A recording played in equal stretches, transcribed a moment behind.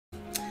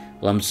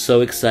Well, I'm so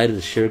excited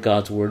to share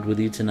God's word with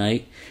you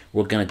tonight.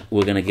 We're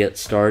gonna get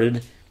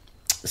started.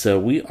 So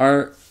we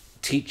are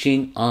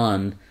teaching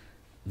on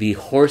the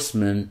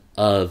horsemen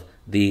of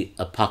the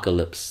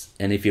apocalypse.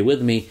 And if you're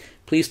with me,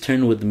 please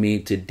turn with me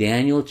to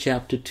Daniel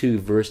chapter 2,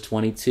 verse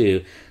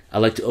 22. I'd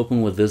like to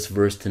open with this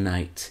verse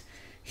tonight.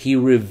 He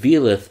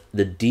revealeth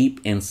the deep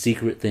and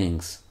secret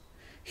things.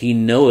 He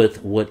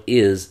knoweth what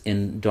is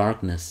in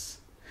darkness,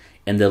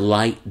 and the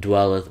light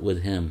dwelleth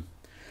with him.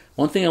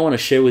 One thing I want to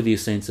share with you,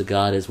 saints of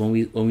God, is when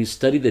we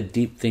study the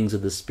deep things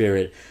of the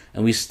Spirit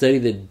and we study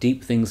the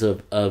deep things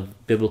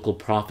of biblical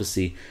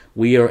prophecy,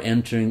 we are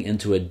entering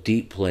into a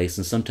deep place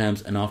and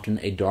sometimes and often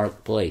a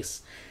dark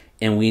place.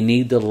 And we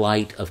need the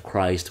light of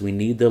Christ. We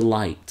need the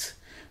light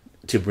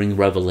to bring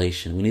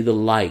revelation. We need the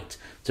light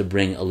to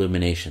bring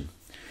illumination.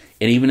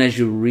 And even as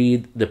you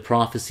read the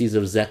prophecies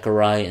of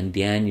Zechariah and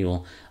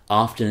Daniel,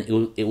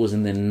 often it was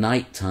in the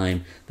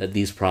nighttime that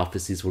these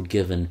prophecies were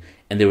given.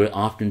 And there were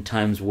often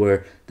times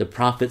where the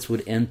prophets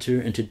would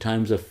enter into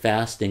times of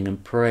fasting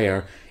and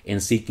prayer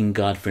and seeking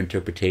God for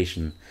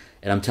interpretation.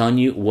 And I'm telling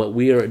you, what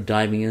we are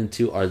diving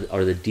into are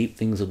the deep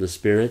things of the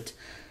Spirit.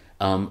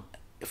 From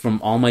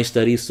all my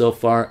studies so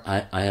far,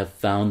 I have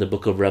found the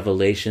book of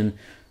Revelation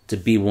to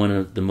be one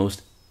of the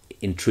most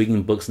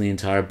intriguing books in the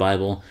entire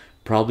Bible,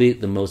 probably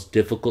the most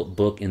difficult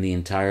book in the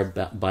entire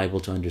Bible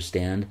to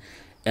understand.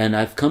 And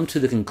I've come to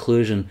the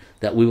conclusion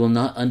that we will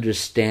not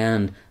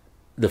understand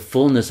the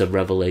fullness of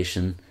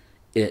Revelation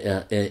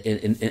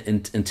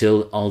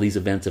until all these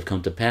events have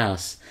come to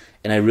pass.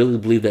 And I really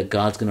believe that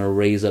God's going to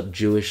raise up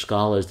Jewish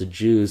scholars, the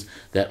Jews,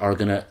 that are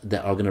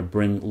going to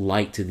bring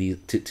light to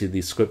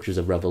these scriptures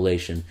of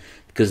Revelation,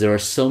 because there are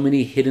so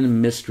many hidden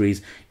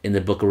mysteries in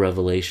the book of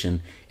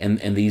Revelation, and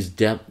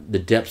the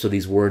depths of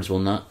these words will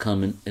not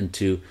come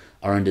into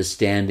our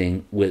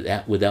understanding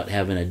without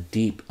having a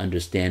deep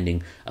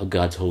understanding of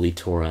God's holy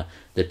Torah.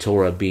 The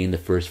Torah being the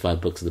first 5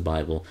 books of the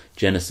Bible: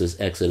 Genesis,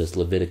 Exodus,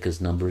 Leviticus,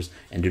 Numbers,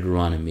 and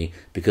Deuteronomy,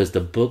 because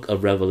the book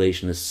of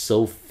Revelation is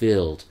so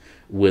filled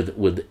with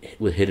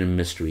hidden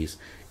mysteries.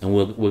 And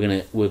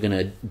we're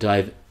gonna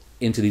dive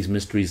into these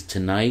mysteries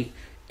tonight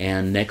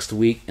and next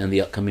week and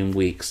the upcoming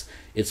weeks.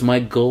 It's my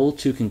goal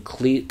to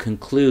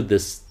conclude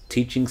this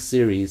teaching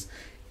series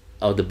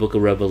of the book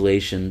of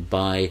Revelation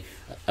by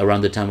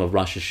around the time of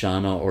Rosh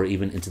Hashanah, or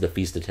even into the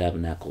Feast of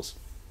Tabernacles.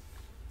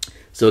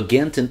 So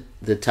again,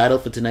 the title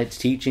for tonight's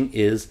teaching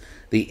is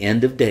The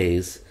End of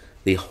Days,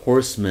 the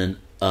Horsemen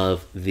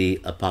of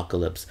the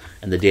Apocalypse.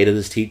 And the date of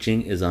this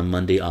teaching is on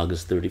Monday,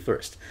 August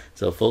 31st.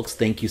 So folks,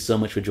 thank you so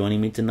much for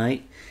joining me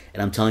tonight.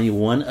 And I'm telling you,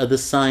 one of the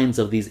signs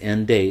of the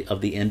end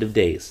of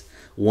days,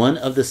 one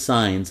of the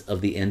signs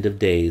of the end of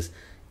days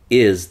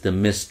is the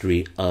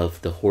mystery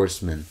of the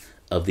horsemen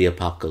of the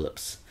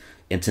apocalypse.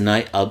 And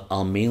tonight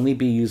I'll mainly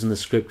be using the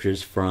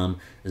scriptures from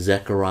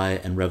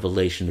Zechariah and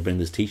Revelation to bring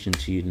this teaching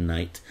to you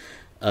tonight.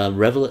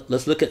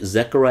 Let's look at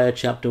Zechariah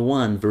chapter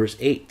 1, verse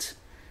 8.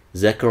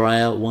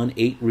 Zechariah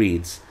 1:8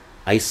 reads,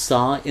 I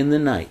saw in the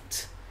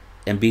night,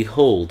 and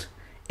behold,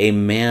 a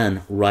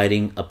man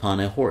riding upon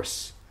a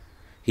horse.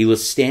 He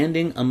was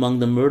standing among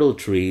the myrtle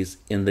trees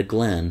in the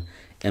glen,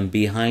 and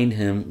behind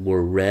him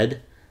were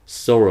red,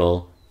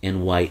 sorrel,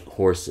 and white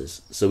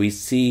horses. So we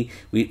see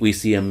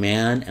a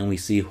man and we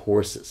see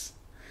horses.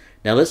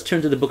 Now let's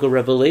turn to the book of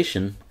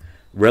Revelation,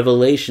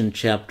 Revelation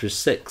chapter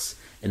 6.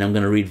 And I'm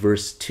going to read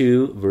verse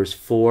 2, verse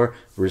 4,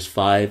 verse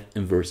 5,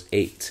 and verse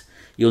 8.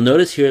 You'll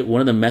notice here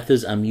one of the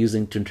methods I'm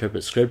using to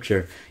interpret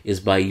Scripture is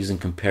by using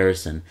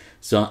comparison.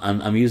 So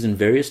I'm using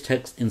various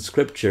texts in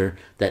Scripture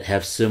that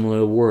have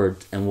similar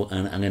words, and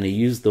I'm going to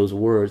use those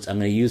words, I'm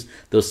going to use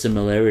those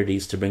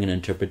similarities to bring an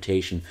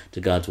interpretation to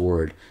God's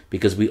Word.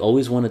 Because we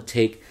always want to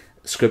take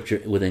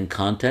Scripture within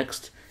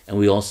context, and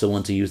we also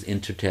want to use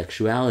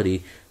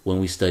intertextuality when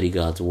we study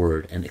God's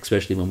Word, and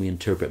especially when we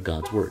interpret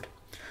God's Word.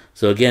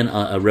 So again,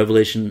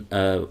 Revelation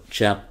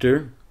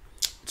chapter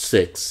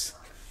 6,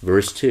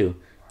 verse 2.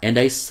 And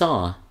I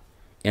saw,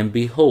 and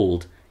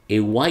behold, a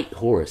white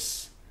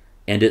horse,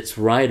 and its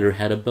rider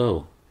had a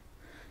bow,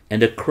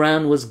 and a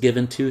crown was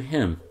given to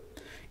him,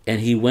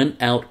 and he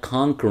went out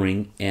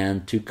conquering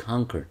and to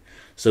conquer.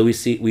 So we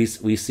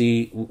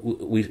see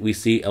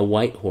a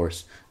white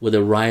horse with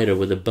a rider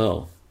with a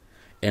bow,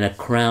 and a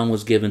crown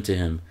was given to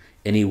him,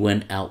 and he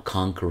went out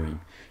conquering.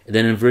 And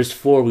then in verse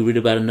 4 we read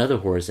about another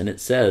horse, and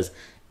it says,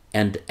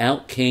 and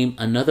out came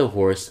another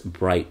horse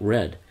bright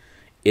red.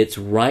 Its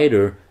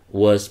rider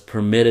was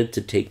permitted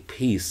to take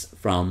peace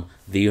from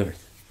the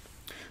earth,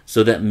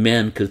 so that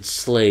men could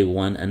slay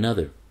one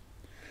another.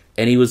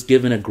 And he was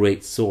given a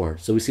great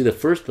sword. So we see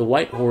the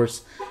white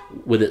horse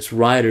with its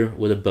rider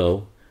with a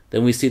bow.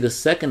 Then we see the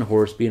second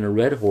horse being a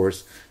red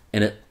horse,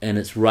 and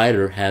its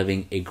rider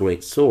having a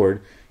great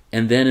sword.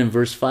 And then in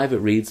verse 5 it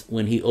reads,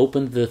 when he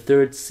opened the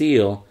third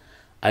seal,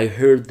 I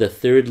heard the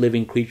third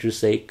living creature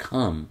say,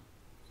 come.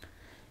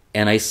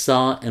 And I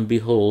saw, and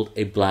behold,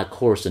 a black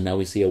horse. And now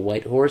we see a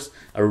white horse,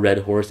 a red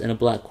horse, and a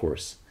black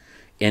horse.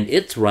 And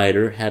its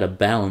rider had a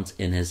balance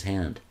in his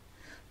hand.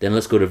 Then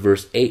let's go to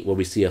verse 8, where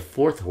we see a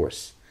fourth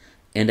horse.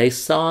 And I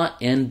saw,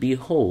 and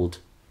behold,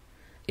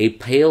 a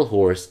pale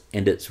horse,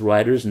 and its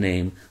rider's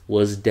name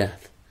was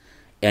Death,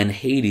 and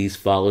Hades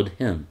followed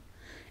him.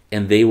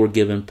 And they were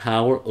given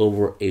power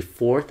over a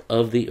fourth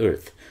of the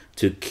earth,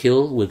 to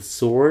kill with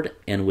sword,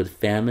 and with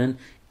famine,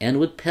 and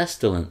with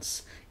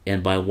pestilence,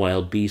 and by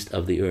wild beast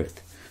of the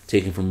earth.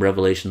 Taken from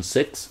Revelation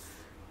 6,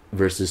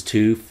 verses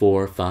 2,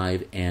 4,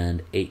 5,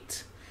 and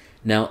 8.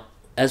 Now,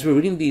 as we're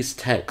reading these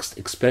texts,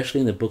 especially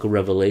in the book of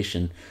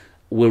Revelation,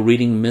 we're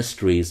reading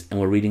mysteries, and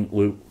we're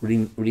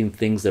reading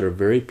things that are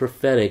very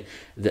prophetic,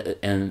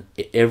 and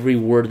every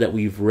word that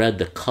we've read,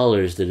 the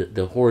colors,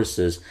 the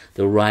horses,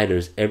 the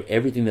riders,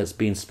 everything that's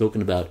being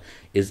spoken about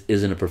is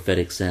in a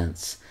prophetic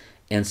sense.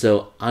 And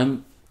so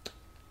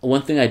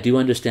one thing I do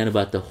understand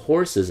about the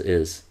horses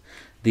is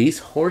these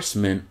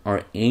horsemen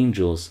are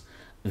angels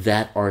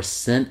that are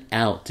sent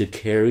out to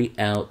carry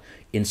out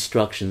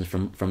instructions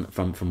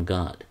from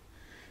God.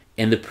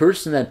 And the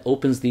person that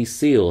opens these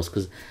seals,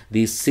 because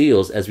these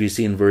seals, as we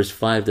see in verse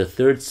 5, the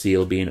third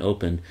seal being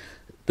opened,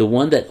 the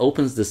one that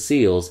opens the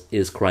seals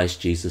is Christ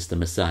Jesus the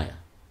Messiah.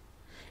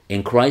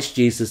 And Christ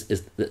Jesus,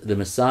 is the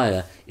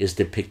Messiah, is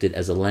depicted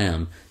as a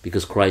lamb,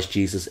 because Christ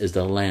Jesus is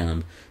the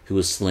lamb who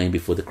was slain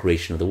before the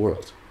creation of the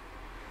world.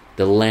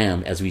 The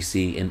lamb, as we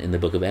see in the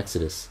book of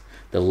Exodus,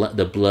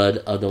 the blood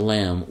of the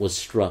lamb was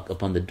struck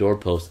upon the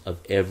doorpost of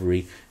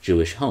every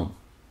Jewish home,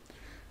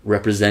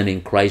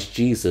 representing Christ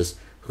Jesus,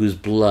 whose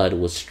blood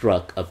was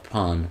struck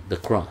upon the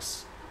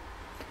cross.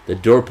 The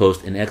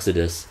doorpost in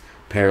Exodus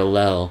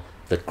parallel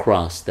the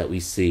cross that we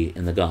see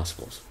in the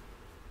Gospels.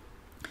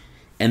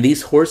 And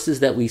these horses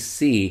that we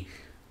see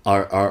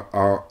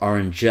are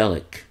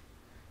angelic,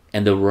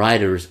 and the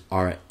riders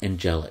are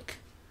angelic,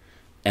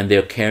 and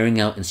they're carrying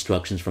out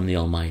instructions from the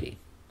Almighty.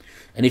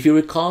 And if you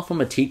recall from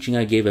a teaching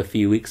I gave a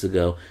few weeks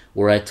ago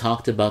where I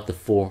talked about the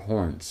four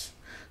horns,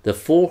 the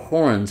four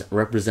horns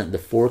represent the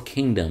four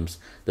kingdoms,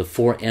 the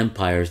four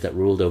empires that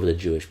ruled over the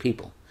Jewish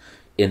people.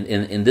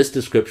 In this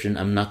description,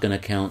 I'm not going to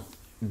count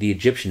the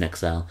Egyptian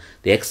exile.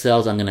 The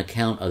exiles I'm going to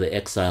count are the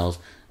exiles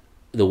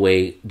the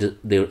way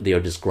they are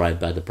described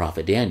by the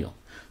prophet Daniel.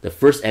 The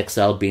first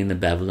exile being the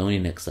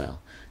Babylonian exile,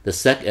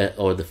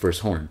 the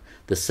first horn.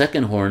 The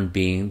second horn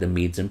being the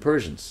Medes and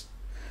Persians.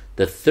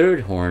 The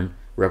third horn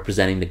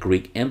representing the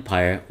Greek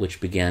Empire, which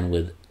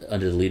began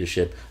under the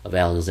leadership of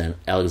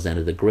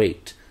Alexander the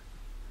Great,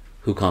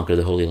 who conquered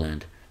the Holy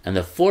Land. And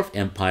the fourth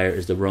empire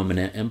is the Roman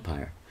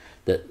Empire,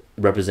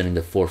 representing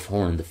the fourth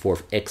horn, the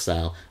fourth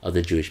exile of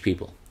the Jewish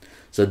people.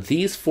 So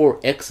these four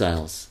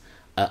exiles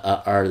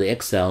are the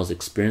exiles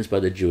experienced by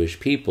the Jewish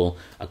people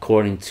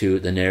according to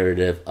the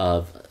narrative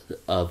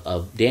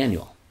of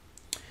Daniel.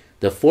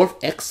 The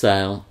fourth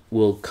exile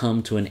will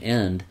come to an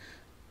end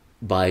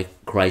by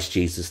Christ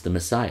Jesus the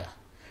Messiah.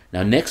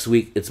 Now next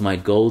week, it's my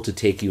goal to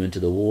take you into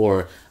the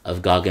war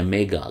of Gog and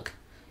Magog.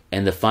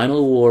 And the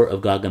final war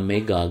of Gog and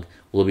Magog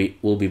will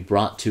be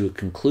brought to a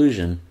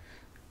conclusion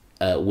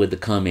with the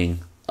coming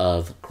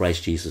of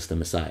Christ Jesus the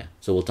Messiah.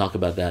 So we'll talk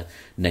about that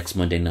next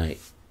Monday night.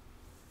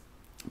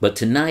 But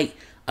tonight,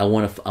 I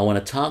want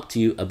to talk to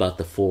you about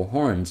the four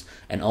horns,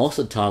 and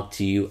also talk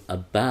to you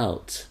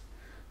about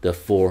the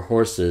four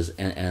horses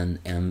and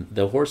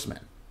the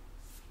horsemen.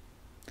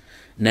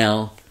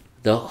 Now,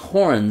 the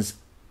horns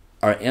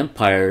are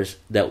empires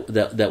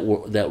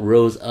that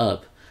rose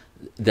up,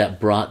 that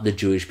brought the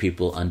Jewish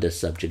people under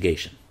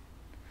subjugation.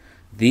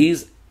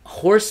 These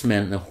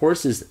horsemen, the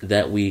horses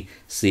that we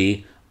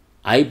see,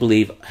 I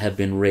believe have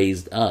been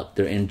raised up.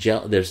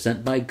 They're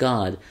sent by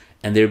God,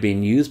 and they're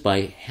being used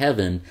by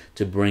heaven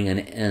to bring an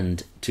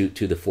end to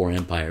the four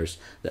empires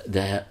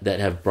that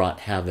have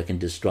brought havoc and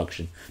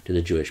destruction to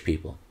the Jewish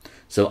people.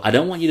 So I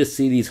don't want you to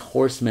see these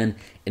horsemen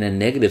in a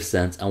negative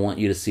sense. I want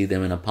you to see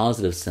them in a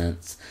positive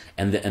sense,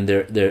 and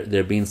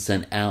they're being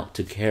sent out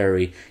to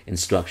carry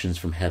instructions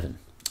from heaven.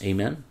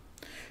 Amen.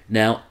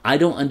 Now, I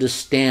don't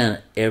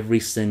understand every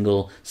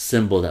single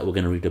symbol that we're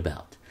going to read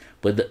about,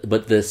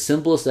 but the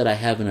symbols that I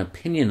have an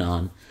opinion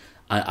on,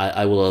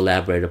 I will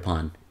elaborate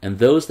upon, and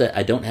those that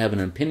I don't have an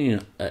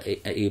opinion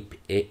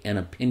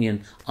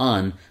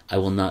on, I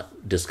will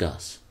not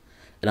discuss.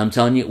 And I'm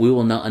telling you, we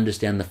will not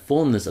understand the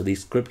fullness of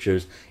these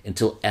scriptures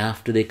until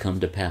after they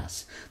come to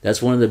pass.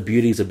 That's one of the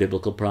beauties of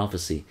biblical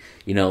prophecy.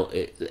 You know,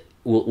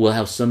 we'll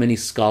have so many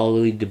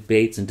scholarly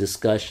debates and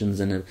discussions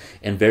and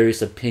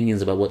various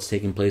opinions about what's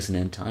taking place in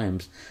end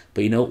times.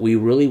 But you know, we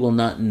really will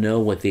not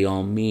know what they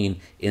all mean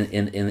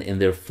in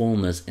their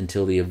fullness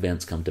until the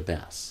events come to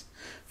pass.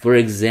 For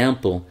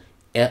example,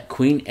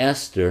 Queen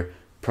Esther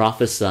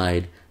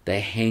prophesied the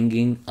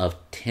hanging of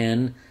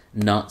 10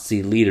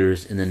 Nazi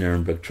leaders in the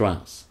Nuremberg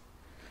trials.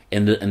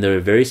 And there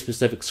are very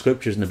specific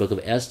scriptures in the book of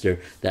Esther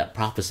that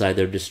prophesy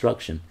their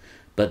destruction.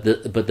 But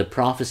the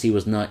prophecy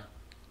was not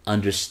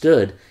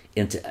understood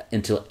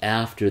until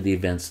after the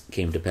events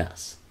came to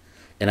pass.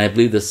 And I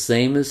believe the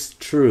same is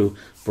true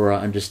for our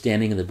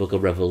understanding in the book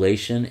of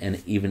Revelation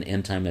and even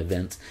end-time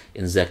events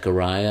in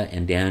Zechariah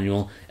and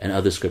Daniel and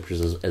other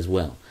scriptures as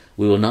well.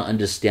 We will not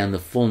understand the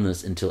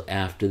fullness until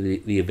after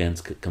the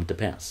events come to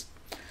pass.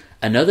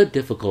 Another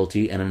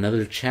difficulty and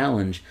another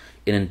challenge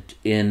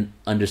in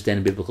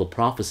understanding biblical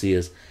prophecy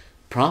is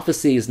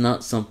prophecy is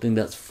not something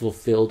that's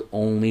fulfilled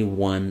only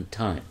one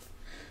time.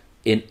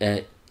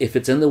 If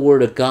it's in the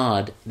Word of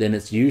God, then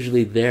it's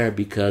usually there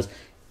because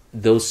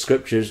those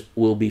scriptures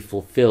will be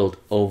fulfilled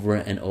over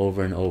and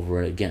over and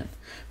over again.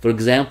 For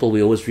example,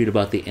 we always read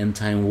about the end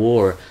time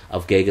war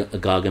of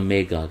Gog and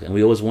Magog, and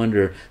we always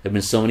wonder, there have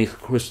been so many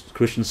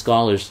Christian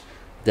scholars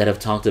that have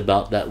talked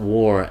about that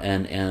war,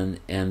 and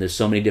there's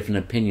so many different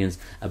opinions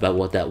about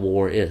what that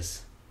war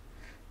is.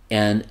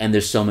 And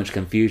there's so much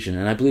confusion.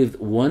 And I believe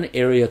one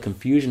area of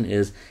confusion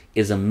is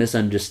a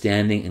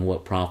misunderstanding in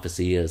what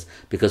prophecy is.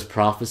 Because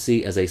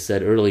prophecy, as I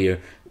said earlier,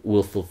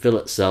 will fulfill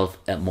itself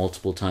at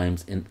multiple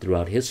times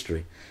throughout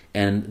history.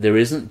 And there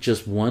isn't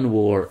just one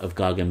war of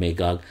Gog and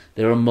Magog.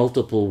 There are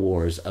multiple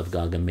wars of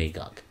Gog and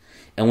Magog.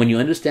 And when you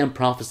understand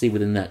prophecy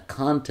within that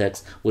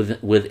context,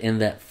 within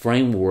that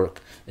framework,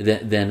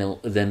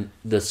 then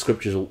the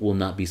scriptures will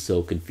not be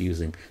so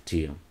confusing to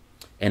you.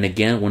 And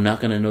again, we're not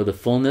going to know the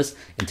fullness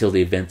until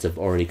the events have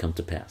already come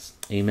to pass.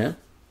 Amen?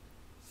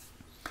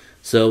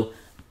 So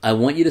I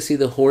want you to see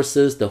the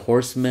horses, the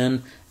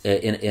horsemen,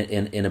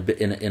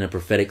 in a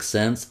prophetic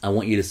sense. I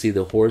want you to see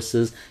the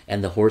horses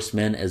and the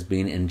horsemen as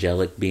being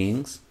angelic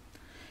beings.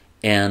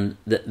 And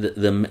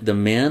the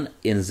man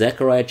in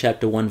Zechariah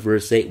chapter 1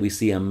 verse 8, we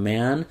see a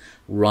man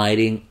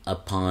riding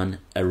upon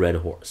a red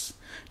horse.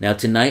 Now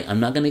tonight, I'm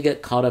not going to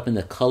get caught up in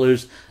the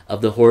colors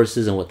of the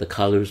horses and what the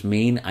colors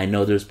mean. I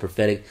know there's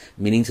prophetic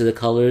meaning to the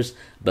colors,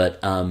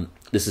 but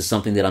this is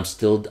something that I'm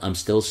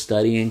still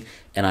studying,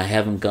 and I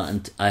have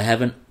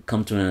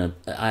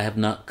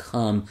not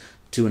come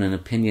to an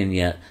opinion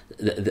yet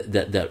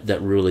that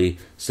really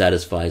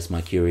satisfies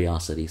my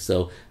curiosity.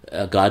 So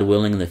God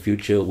willing, in the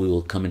future we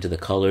will come into the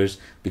colors,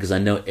 because I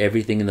know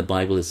everything in the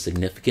Bible is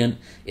significant.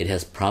 It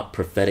has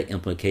prophetic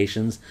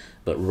implications,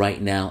 but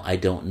right now I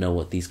don't know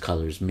what these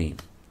colors mean.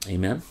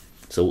 Amen?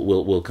 So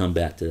we'll come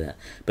back to that.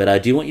 But I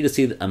do want you to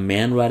see a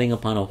man riding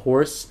upon a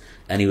horse,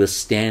 and he was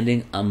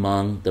standing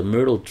among the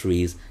myrtle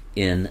trees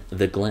in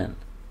the glen.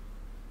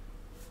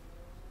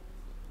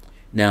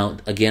 Now,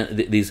 again,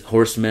 these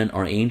horsemen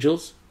are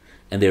angels,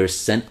 and they are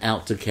sent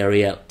out to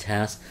carry out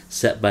tasks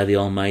set by the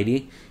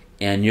Almighty.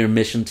 And your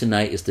mission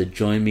tonight is to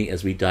join me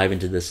as we dive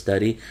into this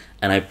study.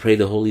 And I pray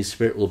the Holy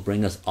Spirit will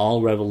bring us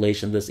all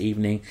revelation this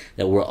evening,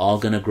 that we're all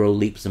going to grow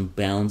leaps and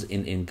bounds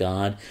in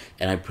God.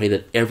 And I pray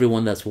that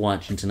everyone that's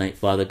watching tonight,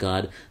 Father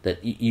God,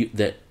 that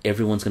that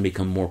everyone's going to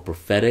become more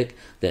prophetic,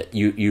 that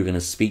you're going to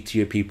speak to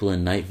your people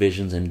in night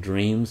visions and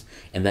dreams,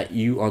 and that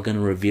you are going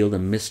to reveal the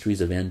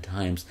mysteries of end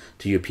times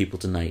to your people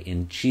tonight.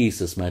 In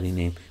Jesus' mighty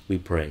name we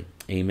pray.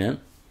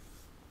 Amen.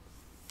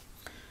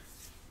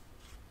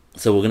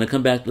 So we're going to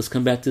come back. Let's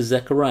come back to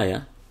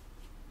Zechariah.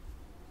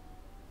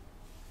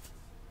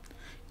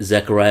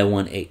 Zechariah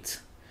 1:8.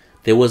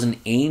 There was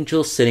an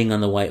angel sitting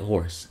on the white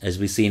horse, as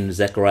we see in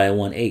Zechariah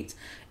 1:8,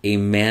 a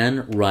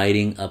man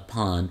riding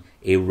upon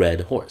a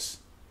red horse.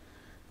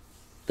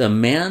 The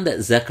man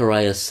that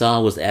Zechariah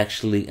saw was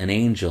actually an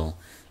angel,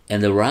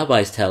 and the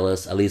rabbis tell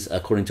us, at least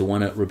according to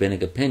one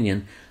rabbinic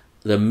opinion,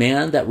 the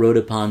man that rode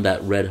upon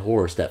that red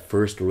horse, that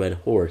first red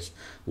horse,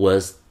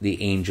 was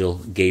the angel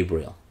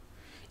Gabriel.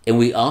 And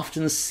we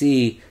often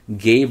see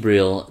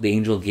Gabriel, the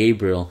angel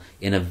Gabriel,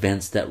 in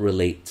events that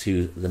relate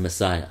to the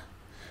Messiah,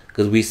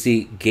 because we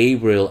see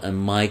Gabriel and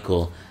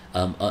Michael.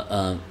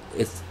 I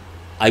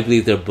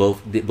believe they're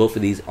both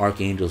of these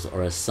archangels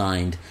are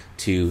assigned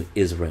to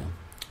Israel,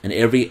 and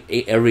every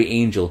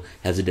angel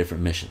has a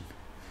different mission.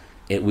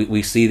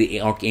 We see the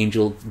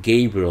archangel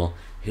Gabriel,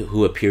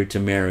 who appeared to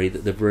Mary,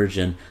 the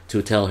Virgin,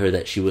 to tell her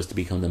that she was to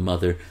become the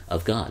mother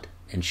of God.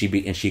 And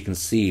she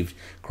conceived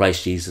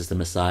Christ Jesus, the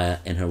Messiah,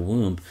 in her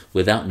womb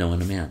without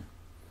knowing a man.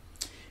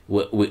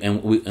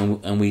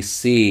 And we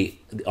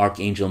see the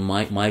archangel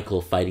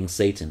Michael fighting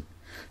Satan.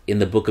 In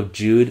the book of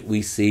Jude,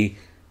 we see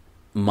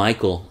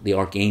Michael, the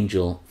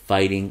archangel,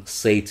 fighting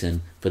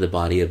Satan for the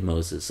body of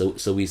Moses.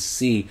 So we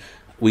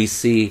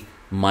see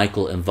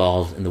Michael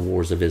involved in the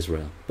wars of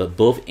Israel. But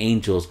both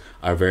angels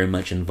are very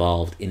much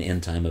involved in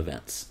end time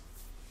events.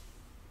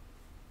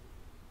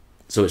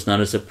 So it's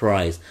not a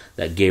surprise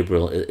that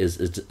Gabriel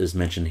is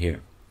mentioned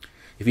here.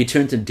 If you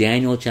turn to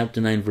Daniel chapter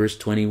 9, verse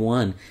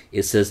 21,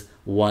 it says,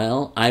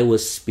 "While I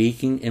was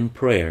speaking in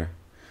prayer,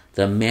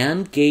 the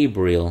man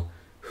Gabriel,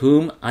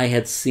 whom I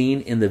had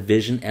seen in the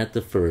vision at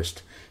the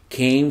first,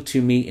 came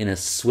to me in a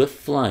swift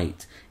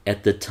flight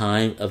at the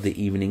time of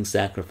the evening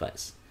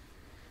sacrifice."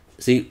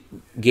 See,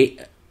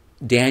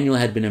 Daniel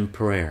had been in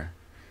prayer,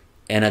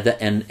 and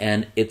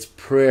it's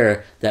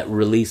prayer that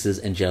releases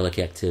angelic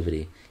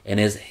activity. And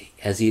as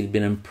he had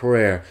been in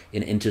prayer,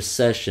 in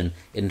intercession,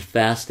 in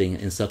fasting,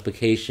 in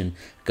supplication,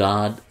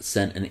 God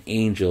sent an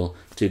angel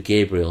to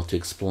Gabriel to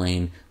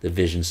explain the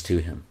visions to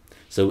him.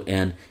 So,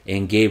 and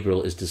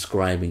Gabriel is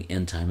describing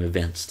end time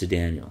events to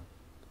Daniel.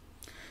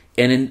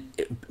 And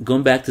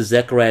going back to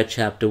Zechariah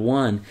chapter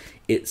 1,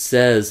 it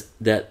says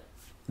that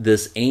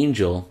this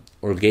angel,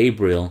 or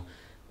Gabriel,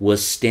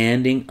 was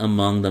standing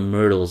among the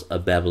myrtles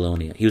of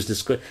Babylonia.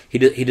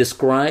 He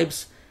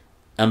describes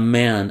a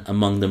man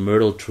among the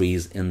myrtle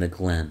trees in the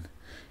glen.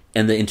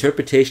 And the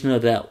interpretation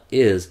of that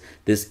is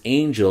this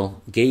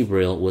angel,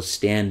 Gabriel, was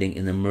standing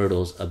in the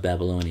myrtles of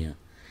Babylonia.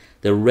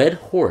 The red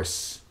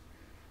horse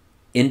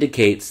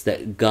indicates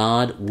that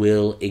God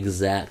will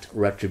exact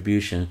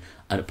retribution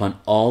upon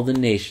all the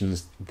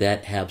nations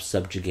that have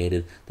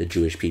subjugated the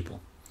Jewish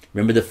people.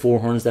 Remember the four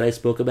horns that I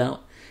spoke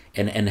about?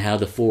 And how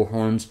the four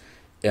horns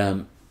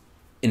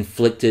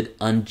inflicted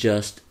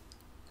unjust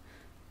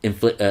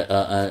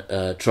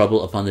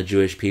trouble upon the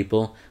Jewish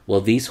people?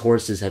 Well, these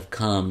horses have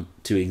come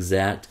to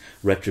exact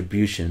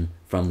retribution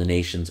from the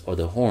nations, or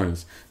the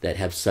horns, that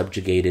have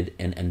subjugated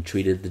and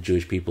treated the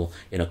Jewish people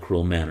in a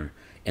cruel manner.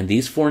 And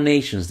these four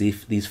nations,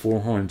 these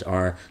four horns,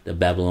 are the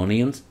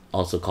Babylonians,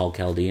 also called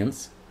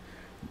Chaldeans,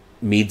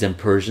 Medes and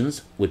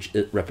Persians, which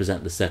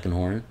represent the second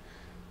horn,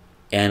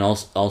 and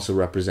also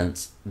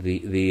represents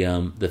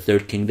the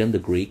third kingdom, the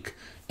Greek,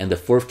 and the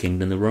fourth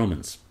kingdom, the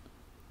Romans.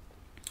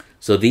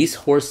 So these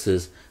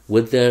horses,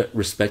 with their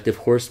respective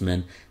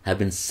horsemen, have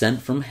been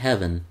sent from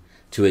heaven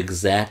to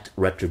exact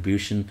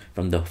retribution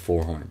from the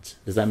four horns.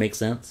 Does that make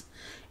sense?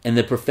 And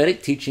the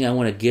prophetic teaching I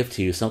want to give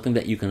to you, something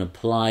that you can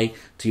apply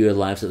to your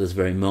lives at this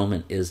very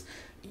moment, is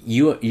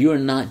you are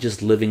not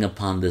just living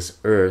upon this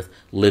earth,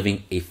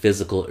 living a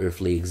physical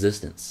earthly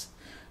existence.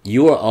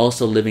 You are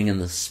also living in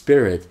the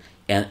spirit,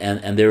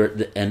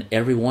 and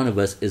every one of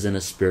us is in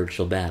a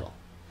spiritual battle.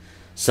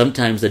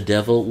 Sometimes the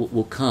devil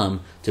will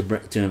come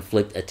to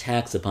inflict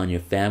attacks upon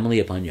your family,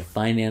 upon your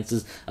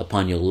finances,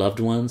 upon your loved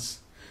ones.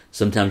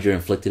 Sometimes you're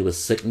inflicted with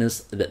sickness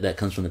that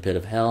comes from the pit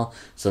of hell.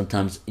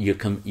 Sometimes you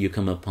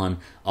come upon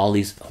all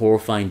these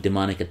horrifying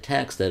demonic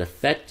attacks that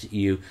affect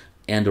you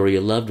and or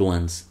your loved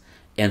ones.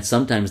 And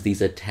sometimes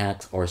these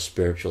attacks are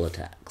spiritual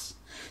attacks.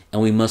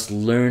 And we must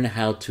learn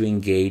how to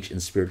engage in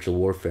spiritual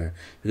warfare.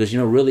 Because,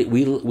 really,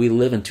 we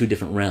live in two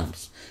different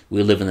realms.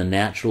 We live in the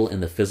natural,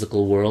 in the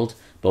physical world,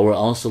 but we're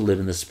also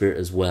living in the spirit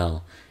as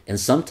well. And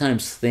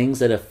sometimes things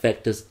that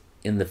affect us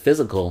in the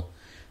physical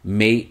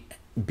may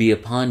be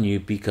upon you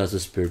because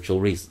of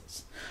spiritual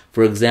reasons.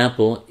 For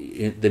example,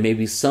 there may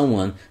be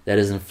someone that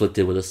is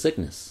inflicted with a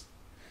sickness,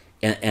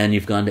 and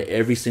you've gone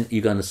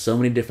to so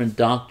many different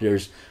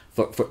doctors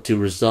to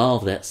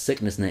resolve that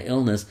sickness and that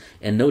illness,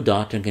 and no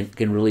doctor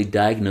can really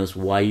diagnose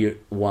why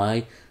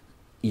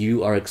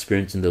you are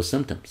experiencing those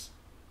symptoms.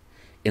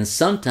 And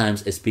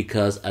sometimes it's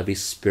because of a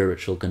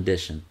spiritual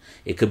condition.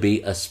 It could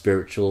be a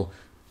spiritual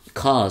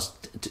cause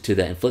to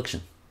that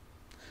infliction.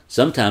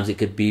 Sometimes it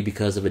could be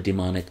because of a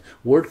demonic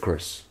word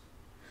curse.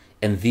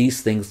 And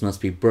these things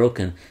must be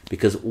broken,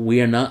 because we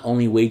are not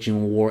only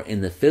waging war in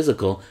the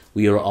physical,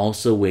 we are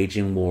also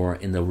waging war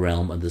in the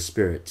realm of the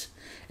spirit.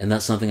 And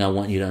that's something I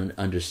want you to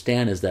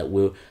understand, is that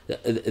we're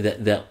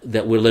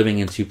living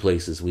in two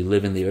places. We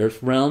live in the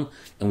earth realm,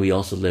 and we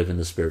also live in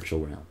the spiritual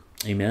realm.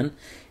 Amen?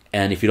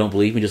 And if you don't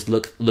believe me, just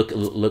look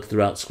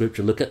throughout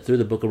Scripture. Through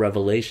the book of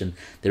Revelation.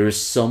 There is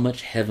so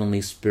much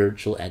heavenly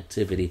spiritual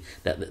activity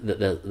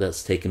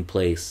that's taken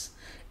place.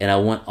 And I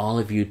want all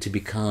of you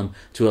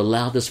to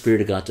allow the Spirit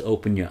of God to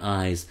open your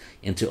eyes,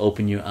 and to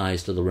open your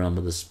eyes to the realm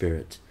of the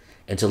Spirit,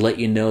 and to let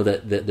you know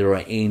that there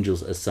are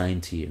angels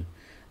assigned to you.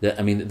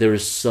 There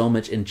is so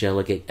much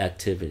angelic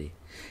activity.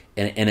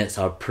 And it's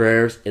our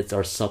prayers, it's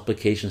our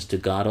supplications to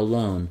God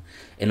alone.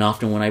 And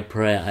often when I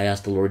pray, I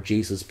ask the Lord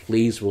Jesus,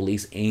 please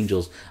release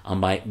angels on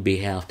my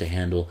behalf to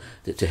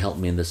help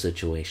me in this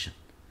situation,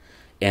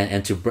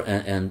 and to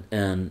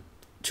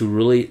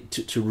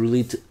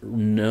really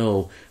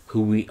know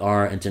who we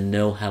are, and to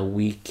know how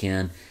we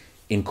can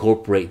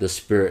incorporate the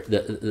Spirit,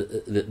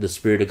 the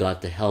Spirit of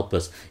God, to help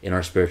us in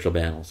our spiritual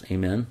battles.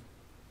 Amen.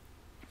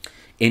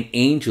 And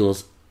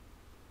angels.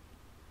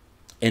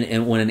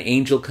 And when an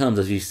angel comes,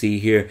 as you see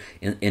here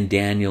in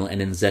Daniel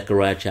and in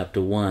Zechariah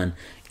chapter 1,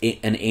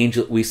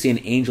 we see an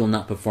angel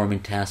not performing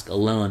tasks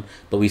alone,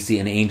 but we see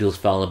an angel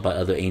followed by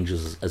other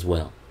angels as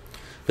well.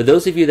 For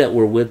those of you that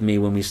were with me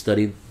when we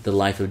studied the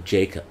life of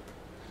Jacob,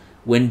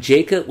 when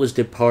Jacob was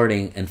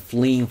departing and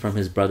fleeing from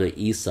his brother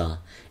Esau,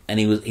 and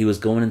he was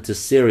going into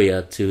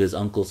Syria to his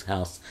uncle's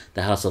house,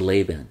 the house of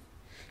Laban,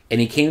 and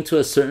he came to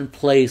a certain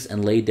place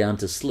and lay down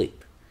to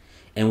sleep.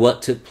 And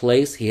what took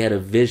place? He had a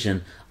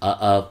vision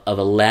of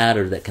a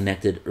ladder that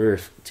connected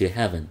earth to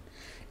heaven.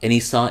 And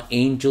he saw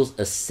angels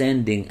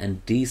ascending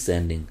and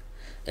descending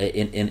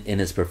in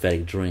his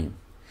prophetic dream.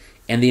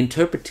 And the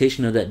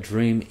interpretation of that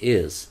dream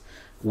is,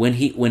 when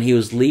he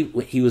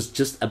was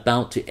just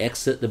about to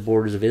exit the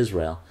borders of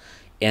Israel,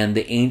 and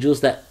the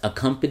angels that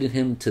accompanied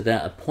him to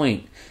that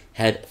point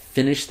had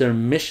finished their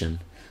mission.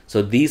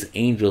 So these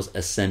angels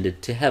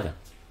ascended to heaven.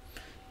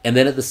 And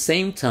then at the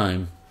same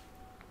time,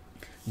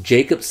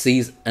 Jacob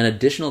sees an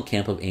additional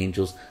camp of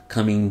angels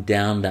coming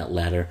down that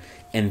ladder,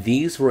 and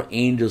these were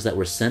angels that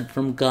were sent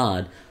from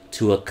God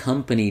to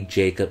accompany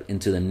Jacob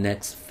into the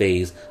next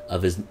phase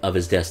of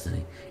his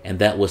destiny, and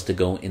that was to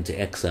go into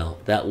exile.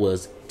 That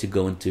was to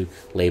go into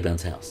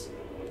Laban's house.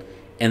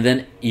 And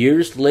then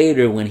years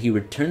later, when he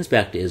returns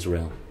back to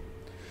Israel,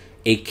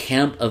 a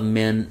camp of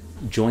men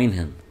join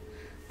him.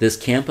 This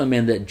camp of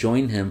men that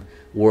joined him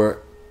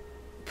were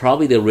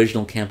probably the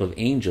original camp of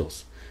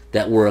angels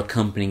that were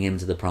accompanying him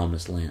to the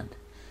promised land.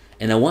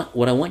 And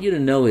what I want you to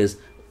know is,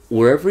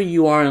 wherever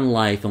you are in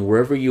life and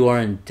wherever you are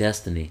in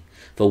destiny,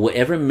 for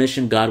whatever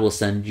mission God will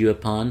send you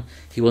upon,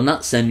 he will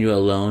not send you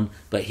alone,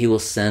 but he will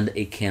send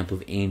a camp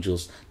of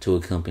angels to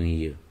accompany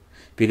you.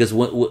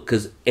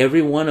 Because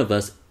every one of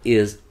us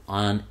is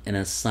on an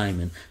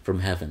assignment from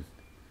heaven.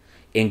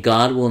 And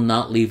God will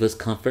not leave us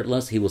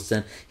comfortless.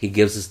 He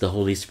gives us the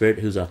Holy Spirit,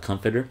 who's our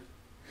comforter.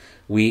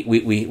 We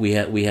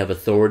have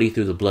authority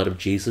through the blood of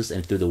Jesus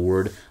and through the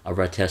word of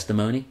our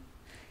testimony.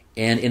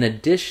 And in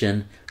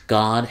addition,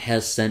 God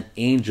has sent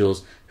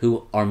angels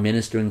who are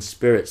ministering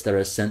spirits that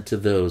are sent to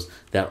those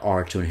that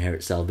are to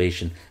inherit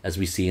salvation, as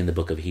we see in the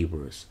book of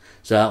Hebrews.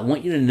 So I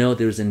want you to know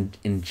there's an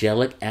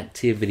angelic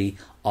activity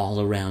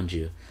all around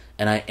you.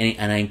 And I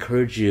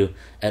encourage you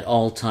at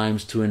all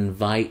times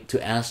to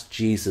ask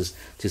Jesus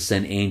to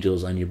send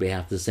angels on your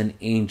behalf, to send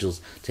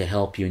angels to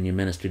help you in your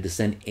ministry, to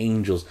send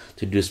angels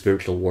to do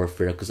spiritual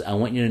warfare, because I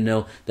want you to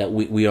know that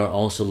we are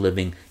also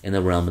living in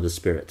the realm of the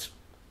Spirit.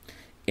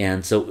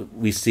 And so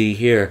we see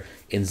here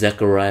in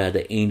Zechariah,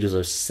 the angels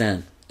are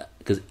sent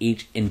because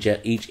each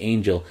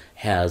angel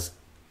has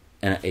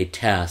a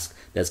task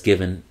that's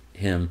given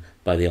him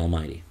by the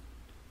Almighty.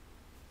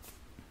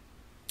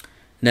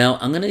 Now,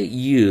 I'm going to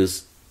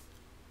use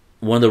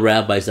one of the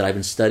rabbis that I've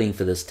been studying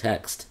for this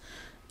text,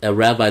 a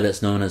rabbi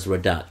that's known as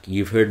Radak.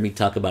 You've heard me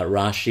talk about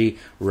Rashi,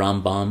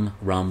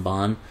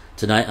 Ramban.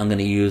 Tonight I'm going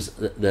to use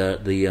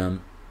the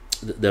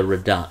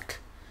Radak.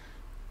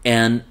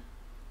 And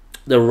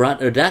the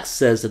Radak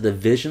says that the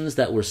visions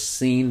that were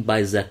seen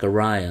by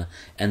Zechariah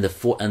and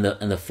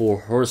the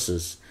four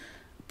horses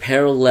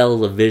parallel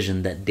the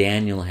vision that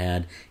Daniel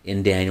had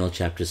in Daniel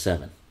chapter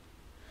 7.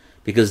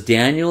 Because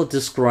Daniel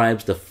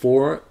describes the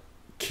four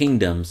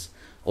kingdoms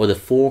or the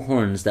four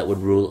horns that would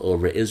rule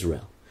over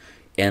Israel.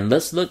 And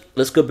let's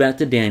go back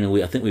to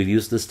Daniel. I think we've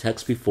used this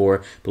text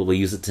before, but we'll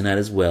use it tonight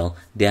as well.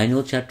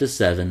 Daniel chapter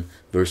 7,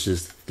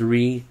 verses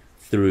 3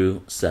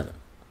 through 7.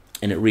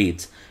 And it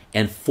reads,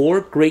 "And four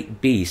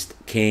great beasts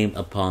came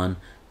up out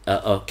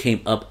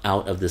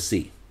of the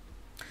sea,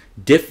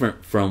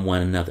 different from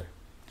one another.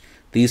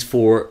 These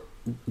four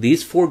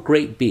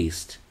great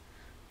beasts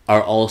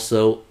are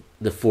also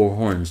the four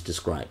horns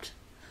described.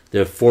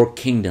 There are four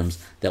kingdoms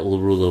that will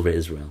rule over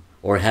Israel,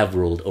 or have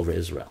ruled over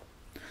Israel.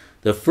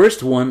 The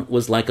first one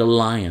was like a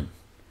lion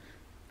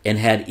and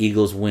had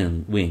eagle's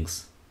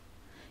wings.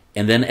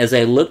 And then as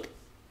I looked,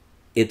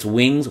 its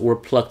wings were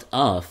plucked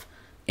off,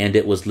 and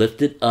it was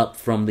lifted up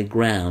from the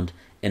ground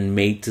and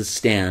made to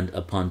stand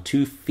upon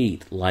 2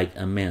 feet like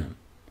a man.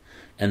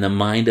 And the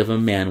mind of a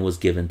man was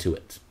given to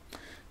it."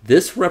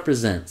 This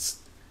represents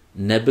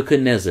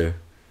Nebuchadnezzar,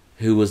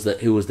 who was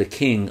the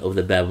king of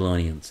the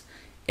Babylonians.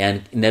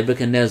 And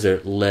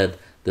Nebuchadnezzar led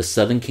the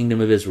southern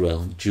kingdom of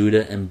Israel,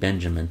 Judah and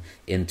Benjamin,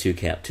 into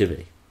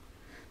captivity.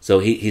 So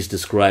he's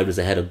described as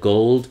a head of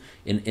gold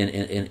in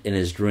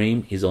his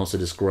dream. He's also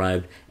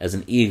described as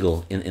an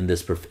eagle in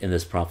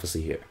this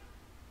prophecy here.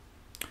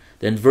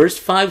 Then verse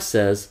 5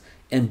 says,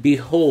 "And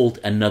behold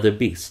another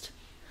beast,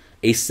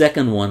 a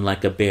second one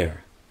like a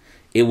bear.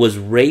 It was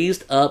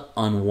raised up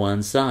on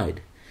one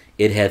side.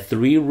 It had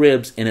 3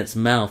 ribs in its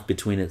mouth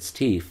between its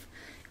teeth,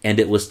 and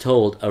it was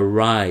told,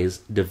 'Arise,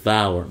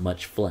 devour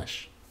much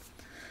flesh.'"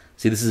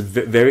 See, this is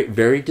very,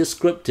 very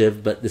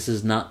descriptive, but this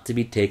is not to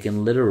be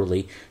taken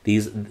literally.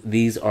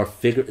 These are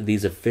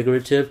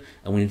figurative,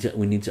 and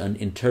we need to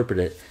interpret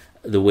it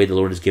the way the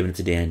Lord has given it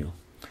to Daniel.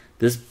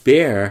 This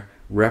bear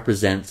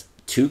represents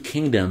 2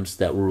 kingdoms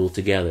that rule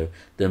together,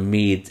 the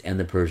Medes and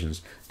the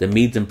Persians. The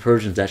Medes and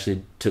Persians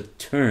actually took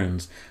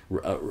turns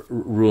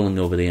ruling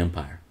over the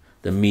empire.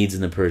 The Medes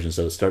and the Persians.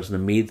 So it starts with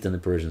the Medes, then the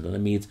Persians, then the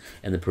Medes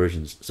and the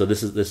Persians. So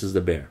this is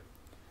the bear.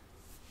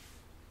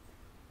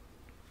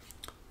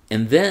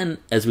 And then,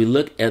 as we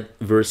look at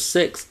verse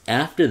 6,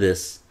 after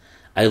this,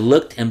 "I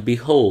looked, and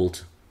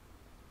behold,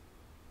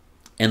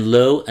 and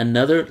lo,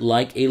 another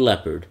like a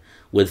leopard,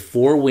 with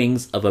 4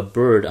 wings of a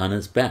bird on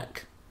its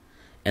back.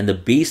 And the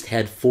beast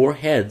had 4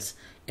 heads,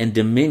 and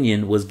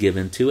dominion was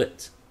given to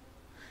it."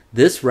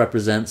 This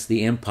represents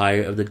the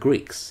empire of the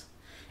Greeks.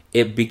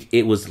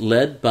 It was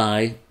led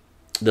by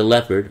the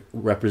leopard,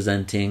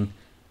 representing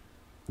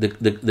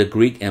the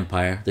Greek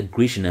Empire, the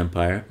Grecian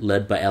Empire,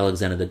 led by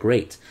Alexander the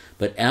Great.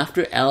 But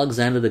after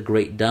Alexander the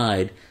Great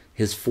died,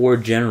 his 4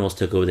 generals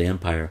took over the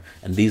empire,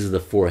 and these are the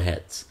 4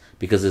 heads,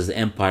 because his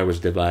empire was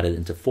divided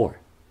into 4.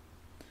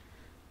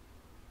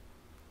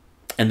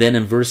 And then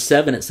in verse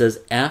 7 it says,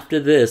 "After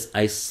this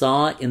I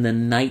saw in the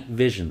night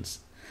visions."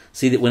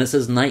 See, that when it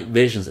says night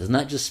visions, it's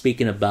not just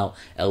speaking about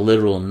a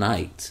literal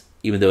night,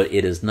 even though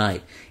it is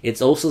night.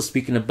 It's also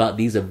speaking about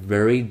these are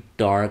very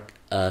dark,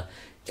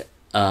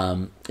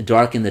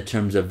 dark in the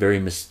terms of very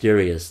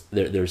mysterious.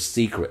 They're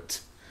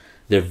secret.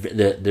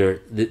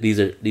 These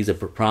are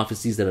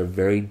prophecies that are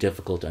very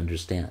difficult to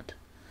understand.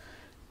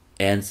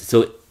 And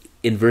so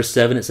in verse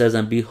 7 it says,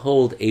 "And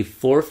behold, a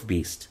 4th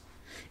beast."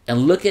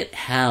 And look at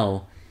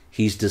how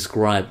he's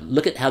described.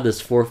 Look at how this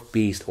 4th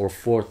beast or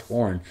 4th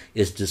horn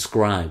is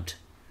described.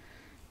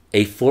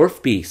 A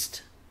fourth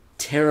beast,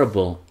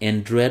 terrible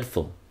and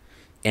dreadful,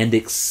 and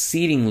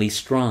exceedingly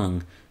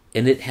strong,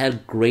 and it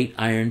had great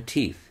iron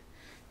teeth.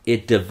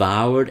 It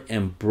devoured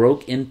and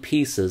broke in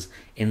pieces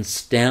and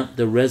stamped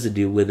the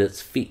residue with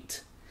its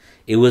feet.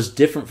 It was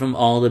different from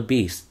all the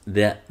beasts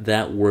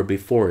that were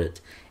before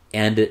it,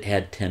 and it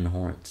had 10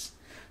 horns.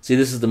 See,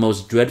 this is the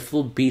most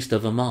dreadful beast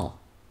of them all.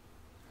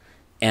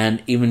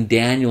 And even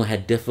Daniel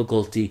had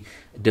difficulty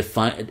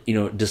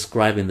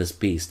describing this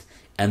beast.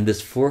 And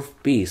this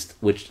fourth beast,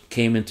 which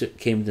came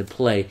into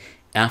play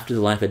after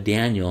the life of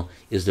Daniel,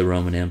 is the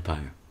Roman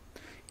Empire.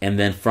 And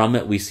then from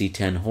it we see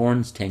 10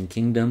 horns, 10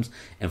 kingdoms,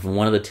 and from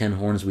one of the 10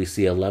 horns we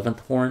see 11th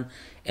horn,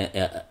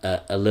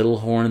 a little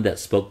horn that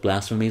spoke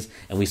blasphemies,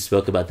 and we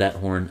spoke about that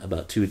horn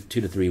about 2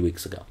 to 3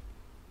 weeks ago.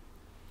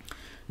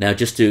 Now,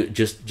 just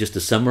to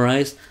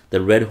summarize,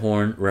 the red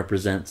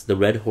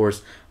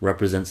horse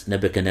represents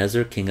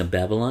Nebuchadnezzar, king of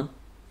Babylon,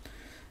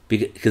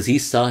 because he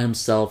was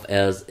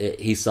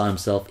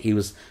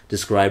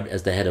described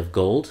as the head of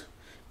gold,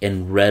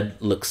 and red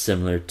looks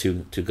similar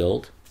to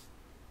gold.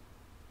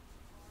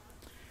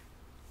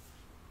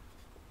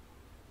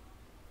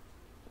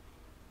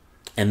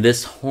 And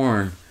this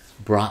horn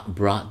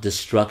brought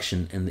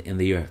destruction in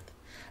the earth.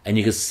 And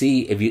you can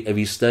see, if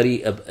you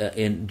study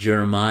in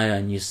Jeremiah,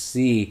 and you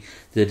see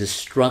the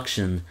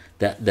destruction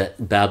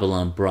that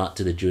Babylon brought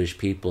to the Jewish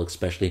people,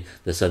 especially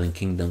the southern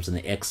kingdoms, and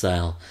the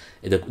exile,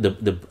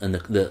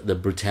 the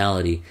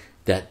brutality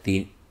that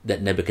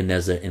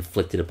Nebuchadnezzar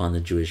inflicted upon the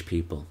Jewish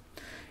people.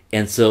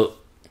 And so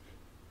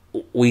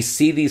we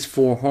see these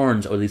 4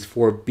 horns, or these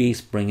 4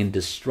 beasts, bringing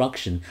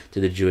destruction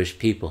to the Jewish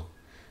people.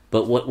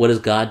 But what does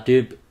God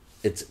do?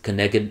 It's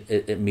connected,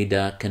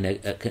 midah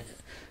connected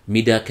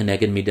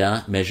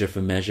midah, measure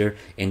for measure,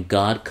 and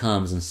God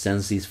comes and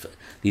sends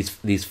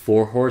these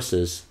 4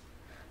 horses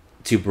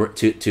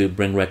to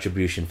bring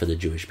retribution for the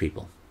Jewish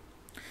people.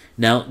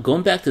 Now,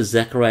 going back to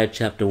Zechariah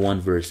chapter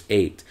 1 verse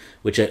 8,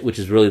 which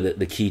is really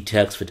the key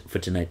text for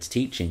tonight's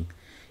teaching,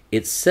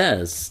 it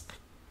says,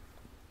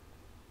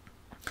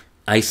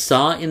 "I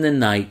saw in the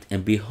night,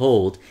 and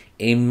behold,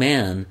 a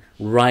man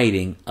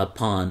riding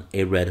upon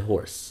a red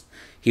horse.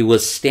 He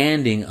was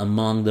standing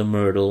among the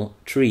myrtle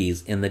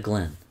trees in the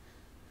glen."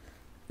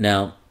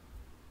 Now,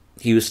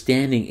 he was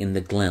standing in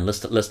the glen.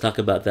 Let's talk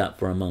about that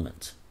for a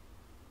moment.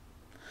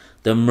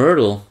 The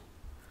myrtle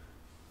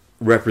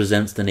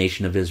represents the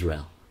nation of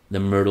Israel, the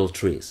myrtle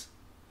trees.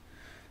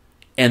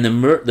 And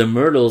the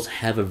myrtles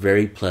have a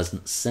very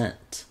pleasant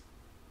scent.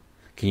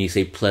 Can you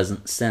say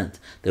pleasant scent?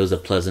 There was a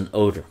pleasant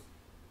odor.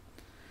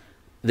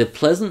 The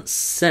pleasant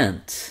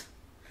scent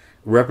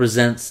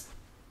represents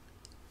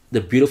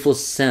the beautiful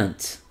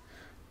scent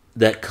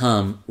that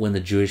come when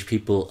the Jewish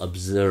people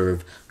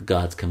observe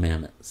God's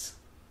commandments.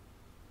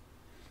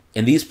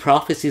 And these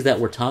prophecies that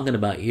we're talking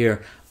about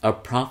here are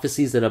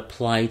prophecies that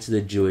apply to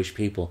the Jewish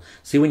people.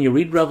 See, when you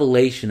read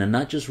Revelation, and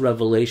not just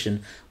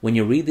Revelation, when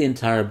you read the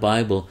entire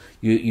Bible,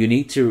 you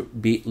need to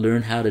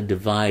learn how to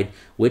divide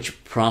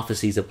which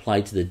prophecies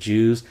apply to the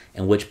Jews,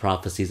 and which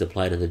prophecies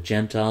apply to the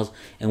Gentiles,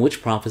 and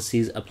which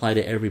prophecies apply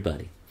to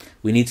everybody.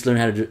 We need to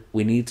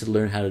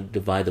learn how to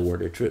divide the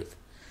word of truth.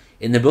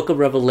 In the book of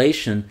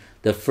Revelation,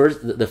 the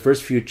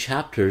first few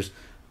chapters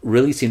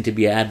really seem to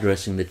be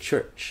addressing the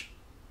church,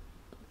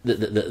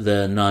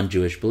 the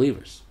non-Jewish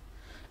believers.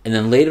 And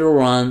then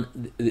later on,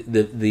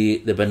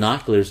 the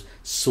binoculars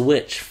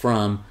switch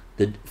from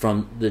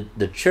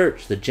the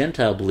church, the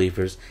Gentile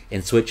believers,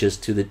 and switches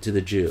to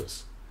the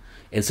Jews.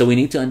 And so we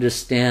need to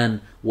understand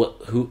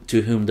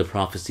to whom the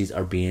prophecies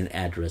are being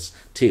addressed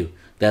to.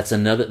 That's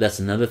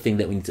another thing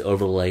that we need to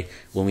overlay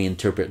when we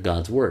interpret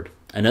God's word.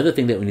 Another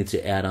thing that we need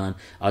to add on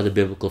are the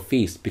biblical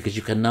feasts, because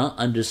you cannot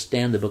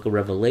understand the book of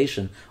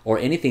Revelation or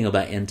anything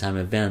about end-time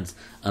events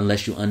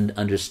unless you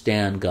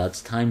understand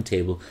God's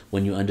timetable,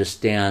 when you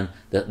understand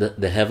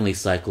the heavenly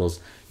cycles.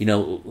 You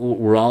know,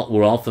 we're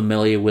all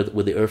familiar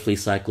with the earthly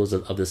cycles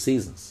of the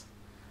seasons.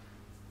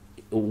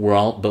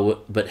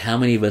 But how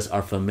many of us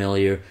are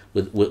familiar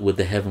with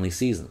the heavenly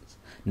seasons?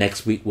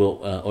 Next week,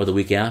 or the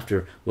week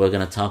after, we're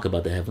going to talk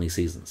about the heavenly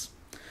seasons.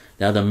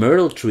 Now, the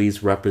myrtle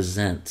trees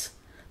represent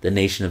the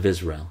nation of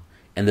Israel,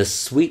 and the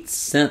sweet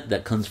scent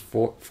that comes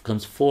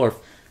forth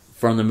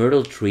from the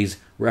myrtle trees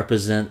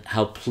represent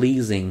how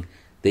pleasing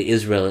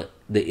Israel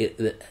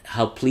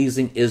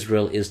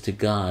is to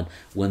God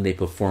when they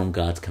perform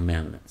God's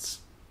commandments.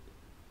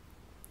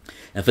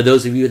 And for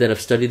those of you that have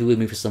studied with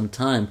me for some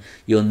time,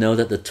 you'll know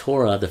that the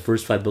Torah, the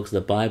first 5 books of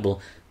the Bible,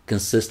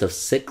 consist of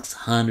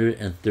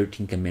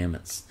 613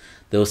 commandments.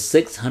 Those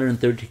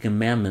 613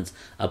 commandments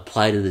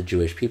apply to the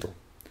Jewish people.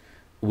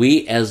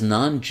 We as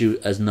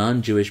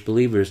non-Jewish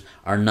believers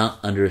are not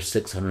under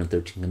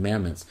 613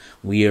 commandments.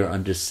 We are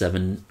under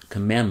 7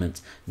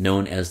 commandments,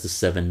 known as the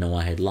 7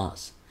 Noahide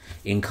laws.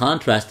 In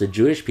contrast, the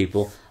Jewish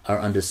people are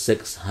under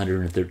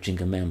 613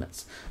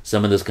 commandments.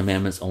 Some of those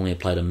commandments only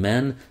apply to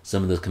men,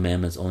 some of those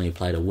commandments only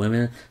apply to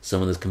women,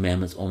 some of those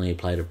commandments only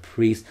apply to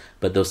priests,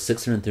 but those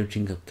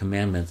 613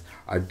 commandments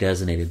are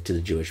designated to the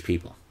Jewish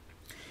people.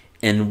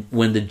 And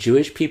when the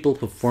Jewish people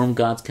perform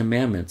God's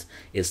commandments,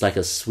 it's like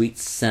a sweet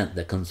scent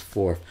that comes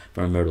forth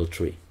from a myrtle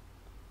tree.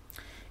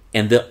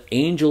 And the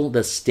angel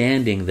that's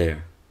standing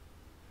there,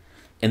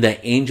 and that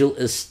angel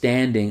is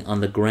standing on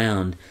the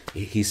ground,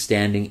 he's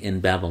standing in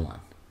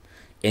Babylon.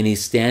 And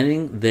he's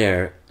standing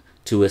there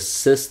to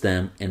assist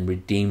them and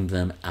redeem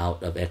them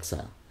out of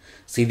exile.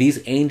 See,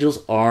 these angels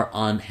are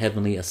on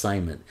heavenly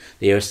assignment.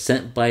 They are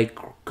sent by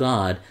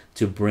God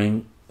to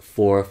bring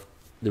forth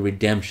the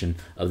redemption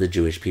of the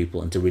Jewish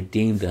people and to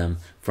redeem them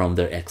from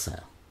their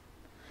exile.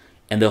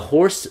 And the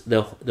horse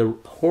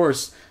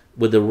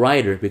with the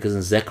rider, because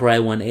in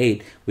Zechariah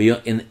 1:8,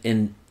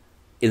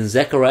 in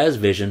Zechariah's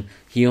vision,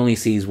 he only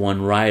sees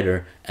one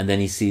rider, and then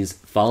he sees,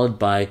 followed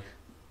by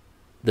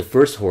the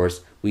first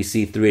horse, we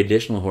see 3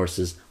 additional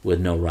horses with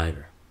no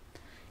rider.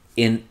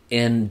 In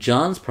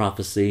John's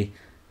prophecy,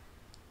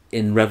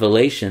 in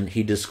Revelation,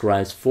 he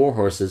describes 4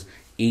 horses,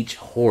 each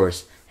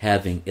horse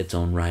having its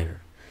own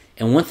rider.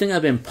 And one thing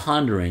I've been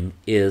pondering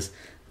is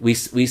we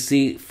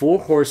see 4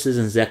 horses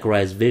in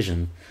Zechariah's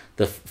vision,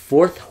 the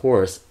 4th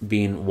horse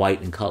being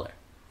white in color.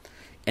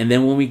 And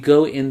then when we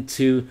go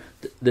into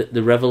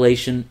the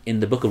Revelation, in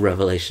the book of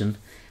Revelation,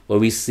 where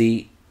we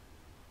see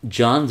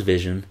John's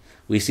vision,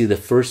 we see the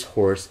first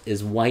horse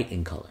is white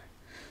in color.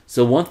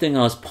 So one thing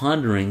I was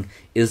pondering,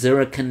 is there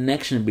a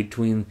connection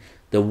between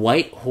the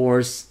white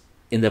horse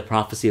in the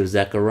prophecy of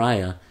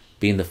Zechariah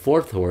being the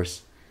 4th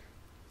horse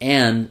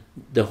and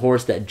the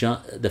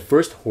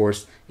first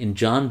horse in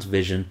John's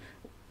vision,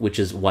 which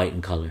is white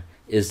in color?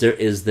 Is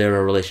there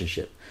a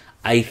relationship?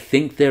 I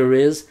think there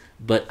is,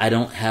 but I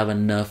don't have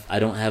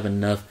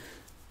enough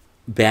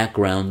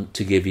background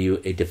to give you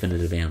a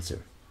definitive answer.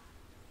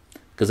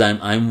 Because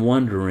I'm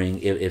wondering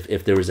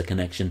if there is a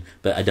connection,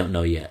 but I don't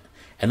know yet.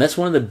 And that's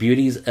one of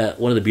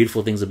the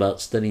beautiful things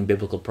about studying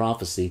biblical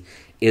prophecy,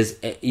 is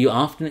you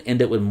often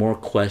end up with more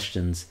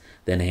questions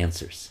than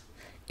answers.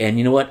 And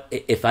you know what?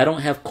 If I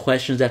don't have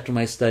questions after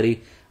my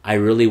study, I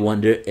really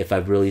wonder if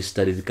I've really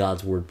studied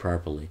God's Word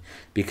properly.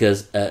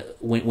 Because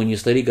when you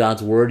study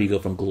God's Word, you go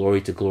from glory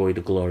to glory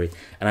to glory.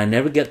 And I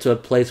never get to a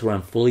place where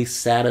I'm fully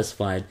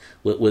satisfied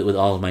with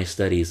all of my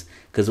studies.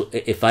 Because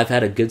if I've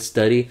had a good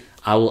study,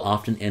 I will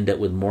often end up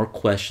with more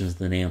questions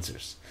than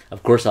answers.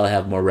 Of course, I'll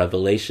have more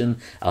revelation.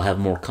 I'll have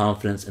more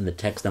confidence in the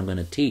text I'm going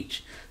to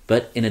teach.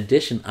 But in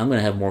addition, I'm going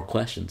to have more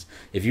questions.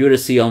 If you were to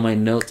see all my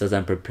notes as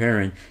I'm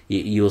preparing,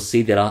 you'll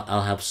see that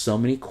I'll have so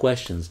many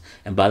questions.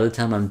 And by the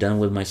time I'm done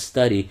with my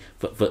study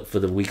for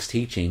the week's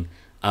teaching,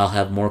 I'll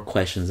have more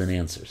questions than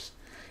answers.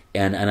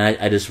 And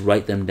I just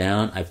write them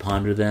down, I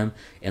ponder them,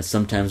 and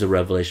sometimes a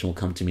revelation will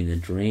come to me in a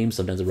dream,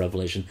 sometimes a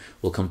revelation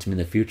will come to me in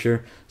the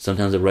future,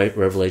 sometimes a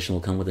revelation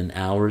will come within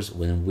hours,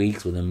 within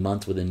weeks, within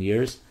months, within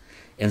years.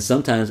 And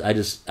sometimes I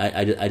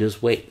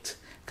just wait.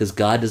 Because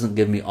God doesn't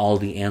give me all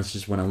the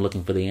answers when I'm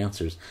looking for the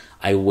answers.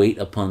 I wait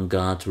upon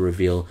God to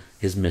reveal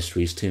His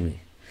mysteries to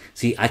me.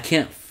 See, I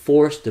can't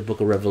force the book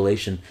of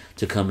Revelation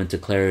to come into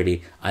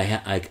clarity.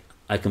 I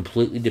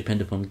completely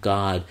depend upon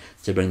God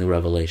to bring the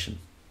revelation.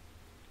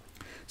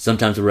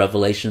 Sometimes the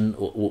revelation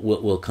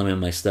will come in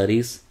my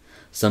studies.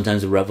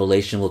 Sometimes the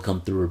revelation will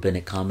come through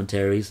rabbinic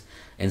commentaries.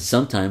 And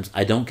sometimes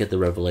I don't get the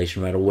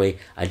revelation right away.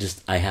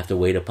 I have to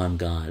wait upon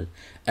God.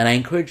 And I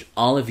encourage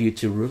all of you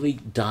to really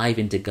dive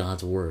into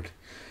God's Word.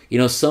 You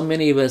know, so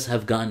many of us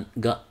have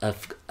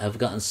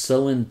gotten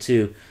so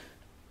into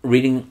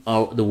reading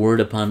the Word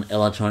upon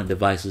electronic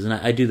devices, and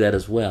I do that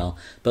as well.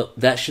 But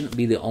that shouldn't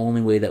be the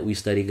only way that we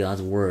study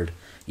God's Word.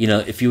 You know,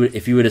 if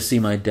you were to see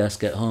my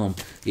desk at home,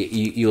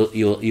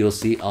 you'll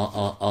see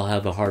I'll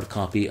have a hard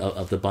copy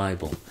of the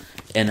Bible,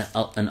 and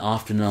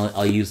often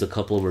I'll use a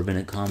couple of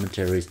rabbinic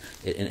commentaries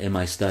in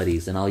my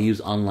studies, and I'll use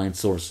online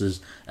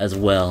sources as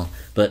well.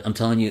 But I'm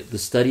telling you, the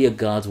study of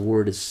God's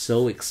Word is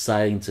so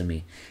exciting to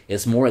me.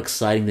 It's more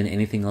exciting than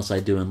anything else I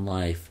do in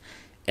life.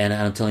 And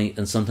I'm telling you,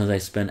 and sometimes I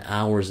spend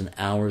hours and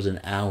hours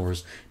and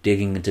hours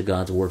digging into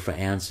God's Word for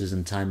answers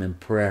and time in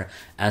prayer,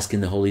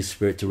 asking the Holy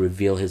Spirit to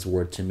reveal His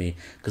Word to me.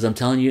 Because I'm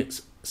telling you,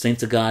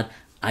 saints of God,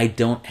 I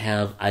don't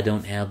have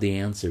the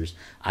answers.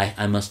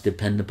 I must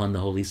depend upon the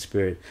Holy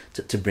Spirit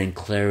to bring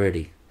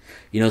clarity.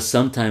 You know,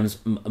 sometimes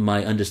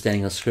my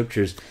understanding of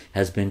Scriptures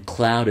has been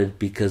clouded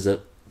because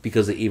of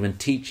even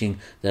teaching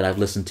that I've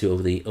listened to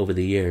over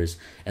the years.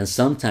 And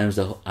sometimes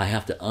I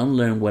have to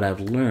unlearn what I've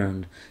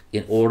learned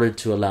in order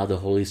to allow the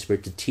Holy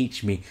Spirit to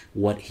teach me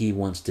what He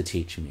wants to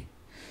teach me.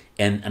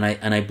 And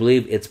I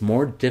believe it's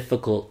more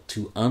difficult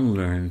to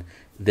unlearn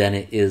than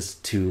it is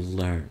to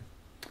learn.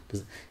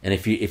 And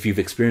if you've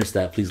experienced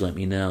that, please let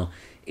me know.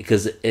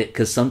 Because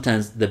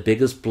sometimes the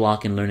biggest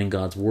block in learning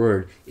God's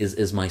Word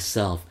is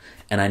myself.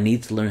 And I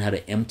need to learn how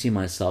to empty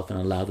myself and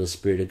allow the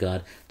Spirit of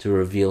God to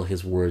reveal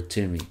His Word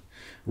to me.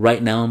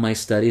 Right now in my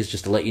studies,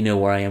 just to let you know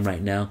where I am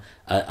right now,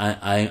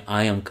 I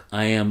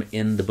am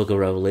in the book of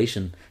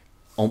Revelation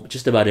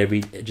just about every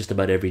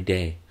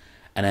day.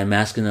 And I'm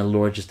asking the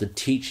Lord just to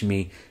teach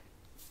me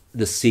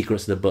the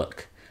secrets of the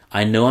book.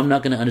 I know I'm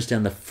not going to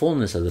understand the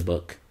fullness of the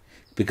book,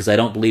 because I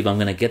don't believe I'm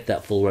going to get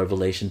that full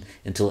revelation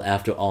until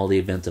after all the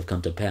events have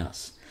come to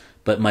pass.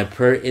 But my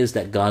prayer is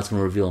that God's going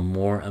to reveal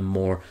more and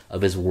more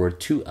of his word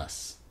to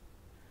us,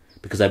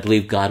 because I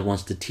believe God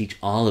wants to teach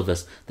all of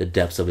us the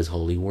depths of his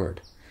holy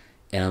word.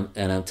 And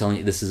I'm telling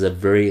you, this is a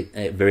very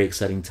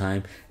exciting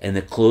time. And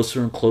the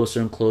closer and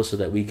closer and closer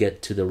that we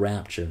get to the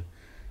rapture,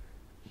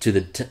 to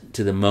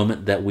the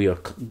moment that we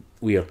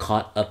are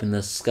caught up in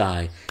the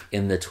sky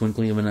in the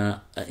twinkling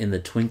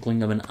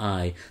of an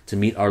eye to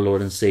meet our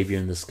Lord and Savior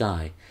in the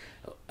sky,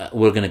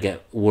 we're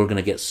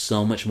gonna get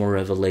so much more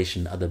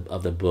revelation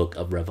of the book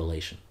of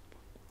Revelation.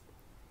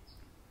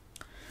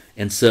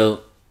 And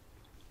so,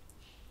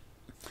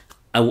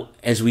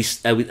 as we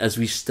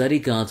study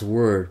God's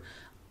word,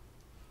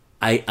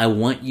 I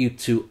want you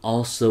to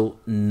also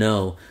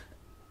know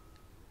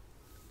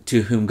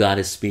to whom God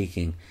is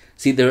speaking.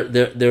 See,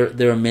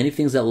 there are many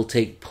things that will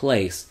take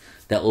place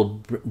that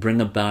will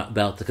bring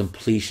about the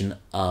completion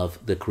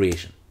of the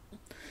creation.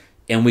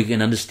 And we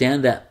can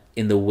understand that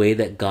in the way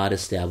that God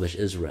established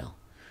Israel.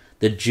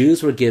 The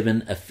Jews were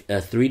given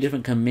 3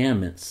 different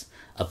commandments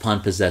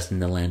upon possessing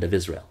the land of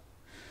Israel.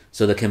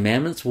 So the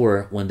commandments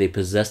were, when they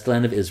possessed the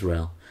land of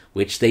Israel,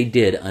 which they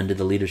did under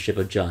the leadership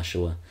of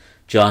Joshua.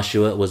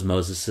 Joshua was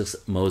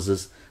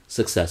Moses'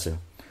 successor.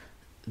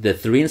 The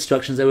 3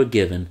 instructions that were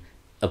given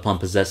upon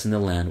possessing the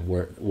land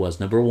was,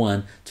 number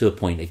 1, to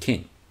appoint a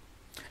king.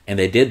 And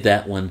they did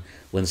that when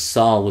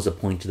Saul was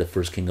appointed the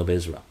first king of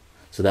Israel.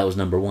 So that was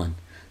number 1.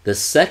 The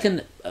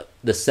second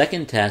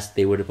task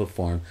they were to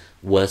perform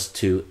was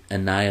to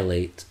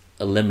eliminate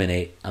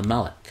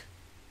Amalek.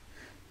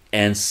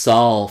 And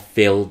Saul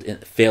failed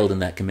in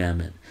that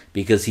commandment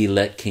because he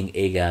let King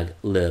Agag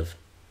live.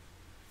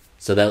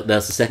 So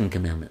that's the second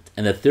commandment.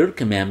 And the third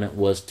commandment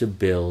was to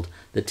build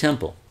the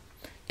temple.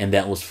 And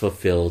that was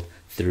fulfilled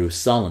through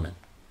Solomon.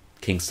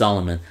 King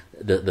Solomon,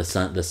 the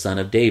son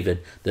of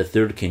David, the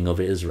third king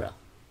over Israel.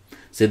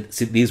 So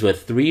these were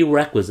 3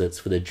 requisites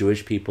for the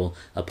Jewish people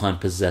upon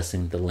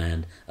possessing the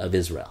land of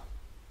Israel.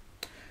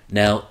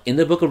 Now, in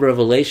the book of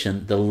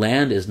Revelation, the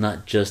land is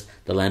not just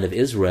the land of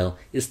Israel,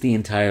 it's the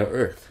entire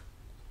earth.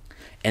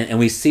 And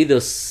we see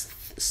those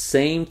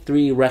same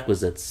 3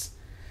 requisites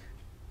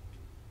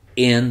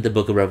in the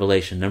book of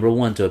Revelation. Number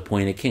 1, to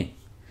appoint a king.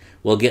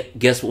 Well,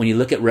 guess what? When you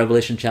look at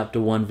Revelation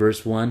chapter 1,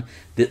 verse 1,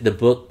 the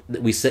book,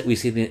 we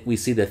see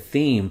the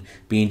theme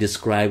being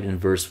described in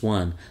verse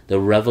 1, the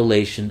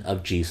revelation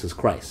of Jesus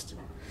Christ.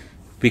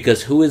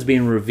 Because who is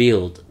being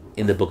revealed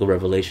in the book of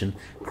Revelation?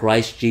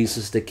 Christ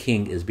Jesus the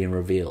King is being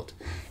revealed.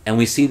 And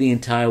we see the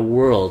entire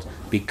world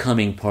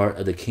becoming part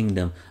of the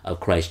kingdom of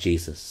Christ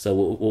Jesus. So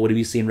what do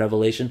we see in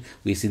Revelation?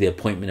 We see the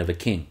appointment of a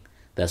king.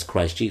 That's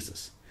Christ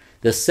Jesus.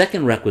 The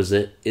second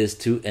requisite is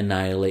to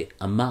annihilate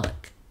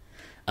Amalek.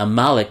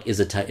 Amalek is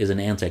an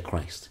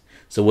antichrist.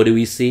 So what do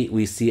we see?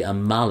 We see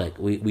Amalek.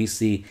 We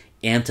see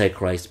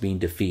Antichrist being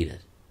defeated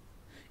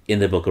in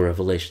the book of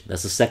Revelation.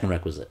 That's the second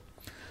requisite.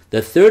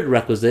 The third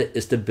requisite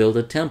is to build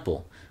a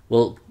temple.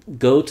 Well,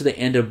 go to the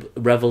end of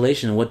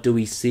Revelation, and what do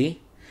we see?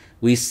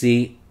 We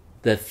see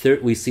the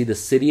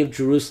city of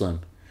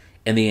Jerusalem,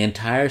 and the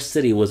entire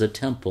city was a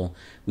temple.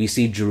 We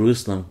see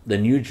Jerusalem, the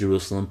new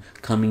Jerusalem,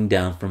 coming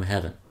down from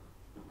heaven.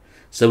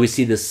 So we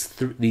see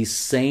these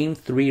same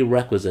 3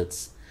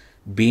 requisites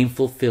being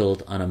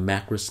fulfilled on a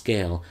macro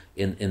scale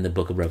in the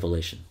book of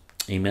Revelation.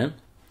 Amen?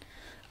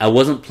 I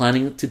wasn't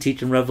planning to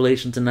teach in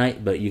Revelation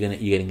tonight, but you're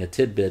getting a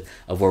tidbit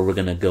of where we're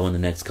going to go in the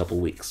next couple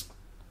weeks.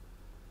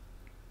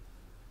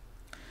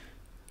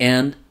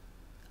 And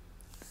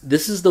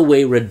this is the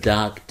way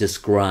Radak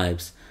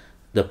describes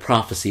the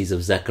prophecies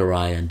of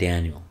Zechariah and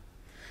Daniel.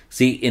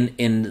 See,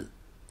 in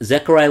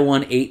Zechariah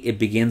 1:8, it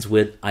begins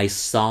with, I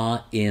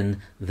saw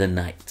in the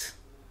night.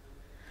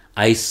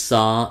 I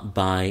saw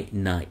by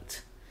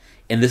night.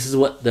 And this is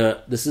what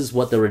the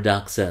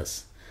Radak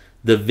says.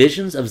 The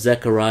visions of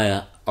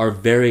Zechariah are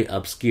very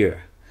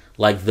obscure,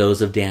 like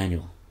those of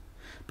Daniel.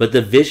 But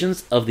the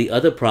visions of the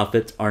other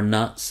prophets are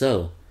not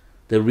so.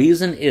 The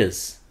reason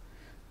is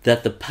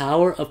that the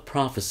power of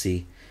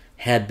prophecy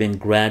had been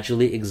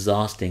gradually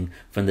exhausting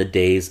from the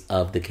days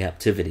of the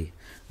captivity.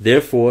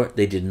 Therefore,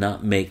 they did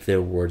not make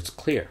their words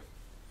clear,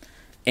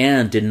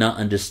 and did not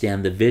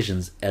understand the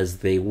visions as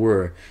they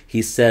were.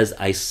 He says,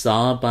 I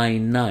saw by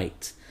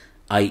night,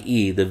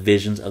 i.e., the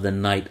visions of the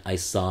night I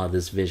saw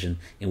this vision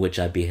in which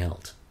I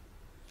beheld.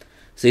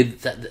 See,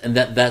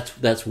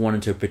 that's one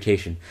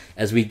interpretation.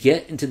 As we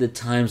get into the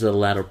times of the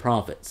latter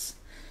prophets,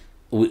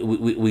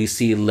 we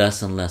see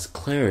less and less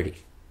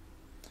clarity.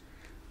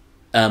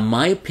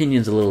 My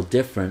opinion is a little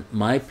different.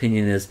 My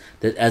opinion is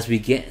that as we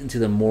get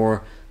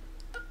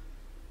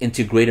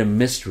into greater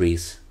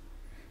mysteries,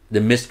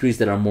 the mysteries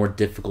that are more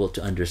difficult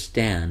to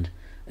understand,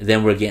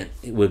 then we're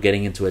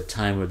getting into a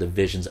time where the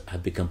visions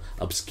have become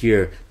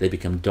obscure, they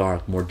become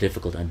dark, more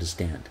difficult to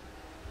understand.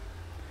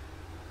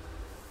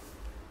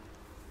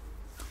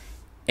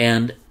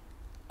 And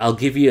I'll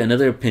give you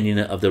another opinion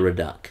of the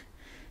Radak.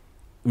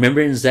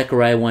 Remember in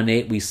Zechariah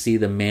 1:8, we see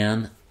the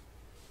man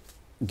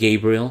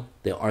Gabriel,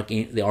 the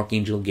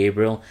archangel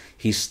Gabriel.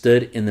 He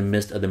stood in the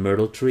midst of the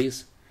myrtle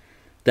trees.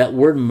 That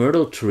word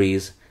myrtle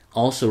trees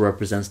also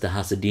represents the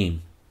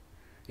Hasidim.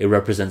 It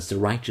represents the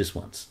righteous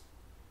ones.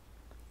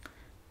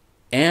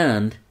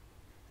 And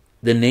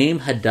the name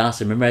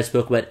Hadassah, remember I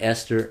spoke about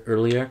Esther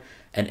earlier?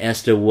 And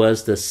Esther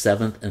was the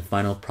seventh and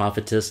final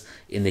prophetess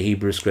in the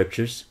Hebrew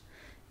scriptures.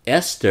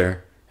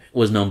 Esther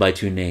was known by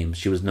two names.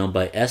 She was known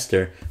by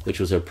Esther, which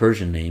was her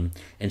Persian name,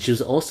 and she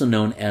was also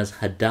known as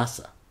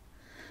Hadassah.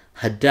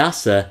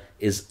 Hadassah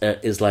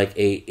is like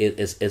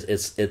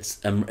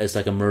it's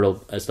like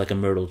a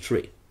myrtle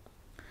tree,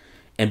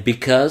 and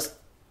because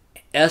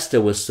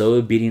Esther was so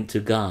obedient to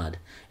God,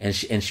 and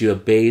she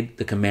obeyed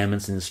the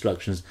commandments and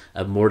instructions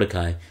of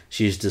Mordecai,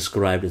 she is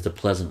described as a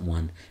pleasant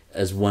one,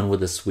 as one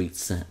with a sweet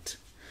scent.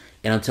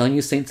 And I'm telling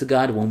you, saints of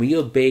God, when we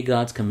obey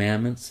God's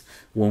commandments,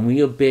 when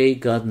we obey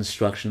God's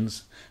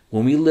instructions,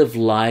 when we live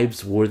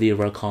lives worthy of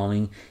our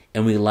calling,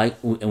 and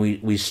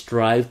we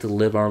strive to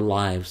live our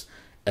lives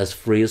as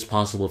free as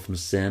possible from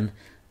sin,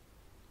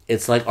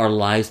 it's like our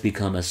lives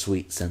become a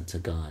sweet scent to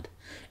God.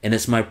 And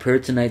it's my prayer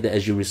tonight that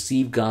as you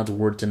receive God's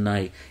word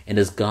tonight, and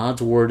as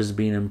God's word is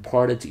being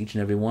imparted to each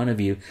and every one of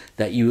you,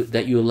 that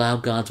you allow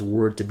God's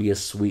word to be a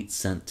sweet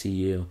scent to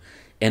you,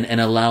 and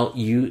allow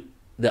you,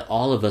 that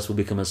all of us will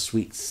become a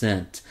sweet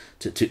scent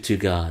to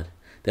God.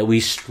 That we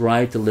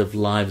strive to live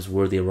lives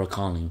worthy of our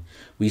calling.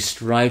 We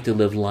strive to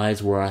live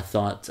lives where our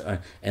thoughts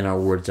and our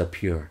words are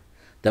pure.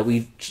 That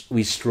we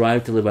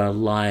strive to live our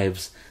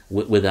lives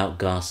without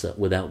gossip,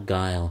 without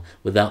guile,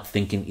 without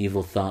thinking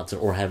evil thoughts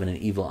or having an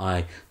evil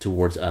eye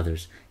towards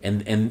others.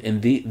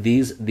 And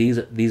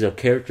these are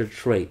character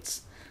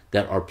traits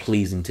that are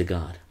pleasing to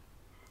God.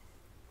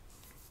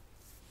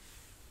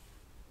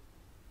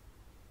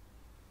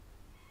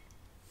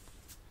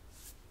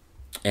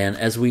 And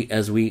as we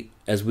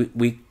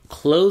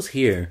close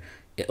here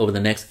over the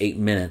next 8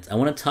 minutes, I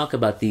want to talk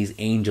about these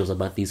angels,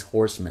 about these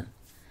horsemen.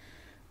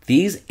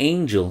 These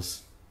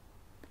angels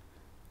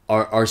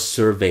are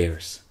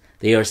surveyors.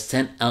 They are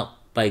sent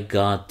out by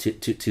God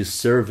to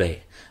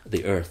survey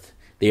the earth.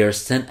 They are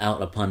sent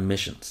out upon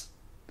missions.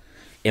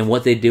 And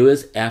what they do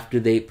is, after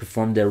they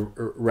perform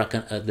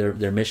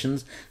their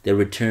missions, they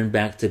return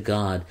back to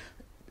God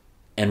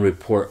and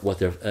report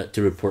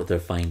their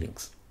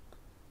findings.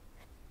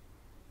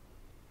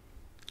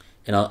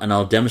 And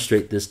I'll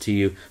demonstrate this to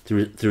you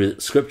through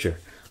Scripture.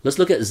 Let's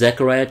look at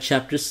Zechariah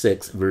chapter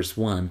 6, verse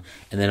 1,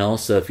 and then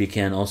also, if you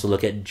can, also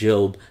look at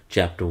Job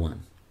chapter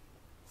 1.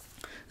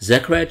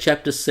 Zechariah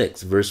chapter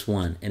 6, verse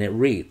 1, and it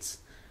reads,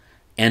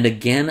 "And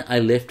again I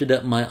lifted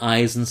up my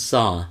eyes and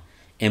saw,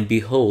 and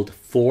behold,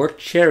 4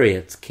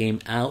 chariots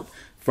came out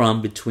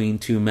from between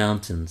 2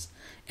 mountains,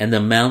 and the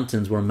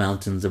mountains were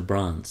mountains of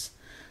bronze.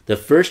 The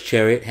first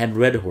chariot had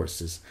red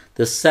horses,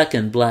 the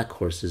second black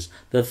horses,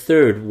 the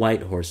third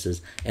white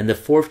horses, and the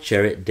fourth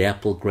chariot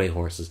dapple gray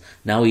horses."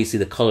 Now you see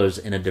the colors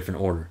in a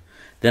different order.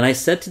 "Then I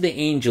said to the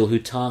angel who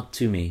talked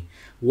to me,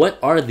 'What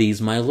are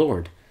these, my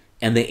Lord?'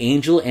 And the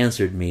angel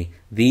answered me,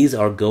 'These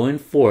are going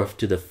forth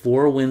to the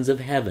 4 winds of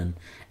heaven,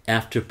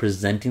 after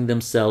presenting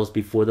themselves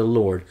before the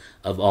Lord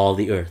of all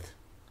the earth.'"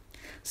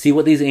 See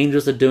what these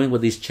angels are doing, what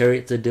these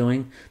chariots are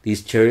doing,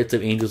 these chariots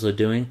of angels are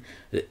doing,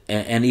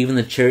 and even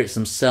the chariots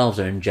themselves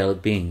are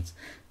angelic beings.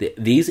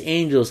 These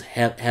angels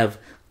have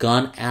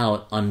gone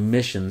out on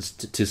missions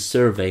to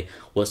survey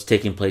what's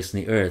taking place in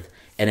the earth.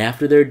 And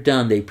after they're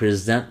done, they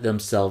present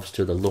themselves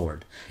to the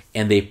Lord.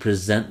 And they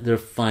present their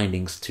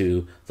findings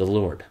to the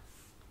Lord.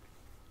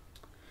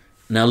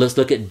 Now let's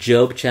look at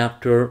Job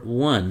chapter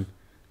 1,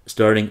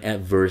 starting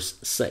at verse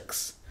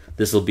 6.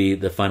 This will be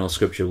the final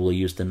scripture we'll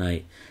use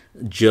tonight.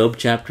 Job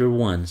chapter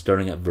 1,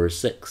 starting at verse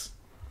 6.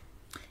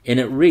 And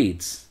it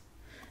reads,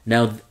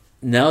 Now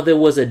there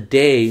was a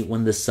day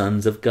when the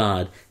sons of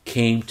God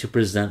came to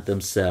present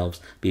themselves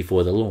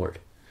before the Lord,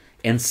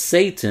 and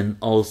Satan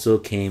also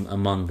came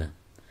among them.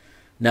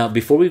 Now,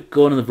 before we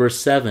go on to verse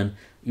 7,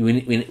 we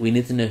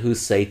need to know who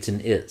Satan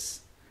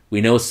is.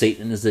 We know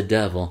Satan is the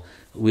devil.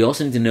 We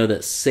also need to know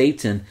that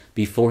Satan,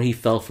 before he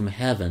fell from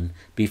heaven,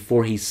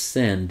 before he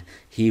sinned,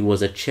 he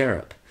was a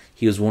cherub.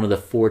 He was one of the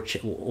four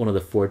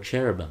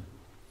cherubim,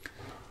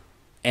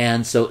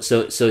 and so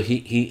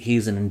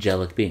he's an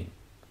angelic being.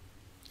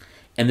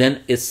 And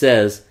then it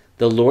says,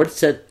 the Lord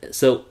said,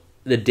 so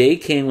the day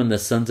came when the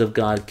sons of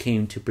God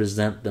came to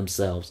present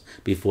themselves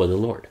before the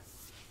Lord.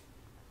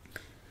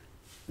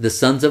 The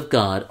sons of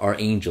God are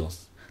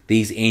angels.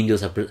 These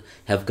angels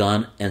have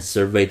gone and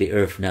surveyed the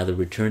earth. Now they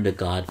return to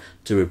God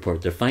to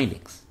report their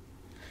findings.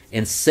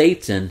 And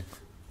Satan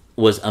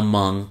was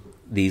among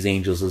these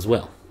angels as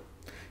well.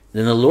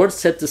 Then the Lord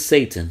said to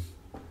Satan,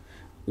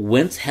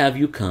 "Whence have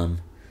you come?"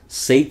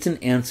 Satan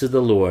answered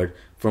the Lord,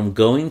 "From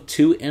going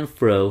to and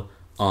fro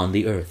on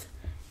the earth,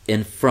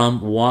 and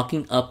from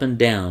walking up and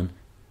down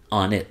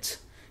on it."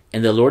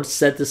 And the Lord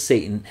said to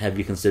Satan, "Have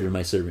you considered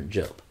my servant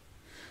Job?"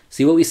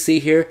 See what we see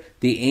here?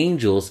 The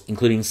angels,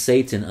 including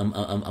Satan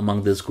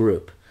among this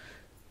group,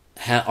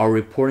 are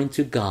reporting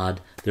to God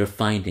their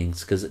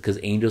findings, because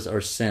angels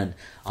are sent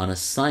on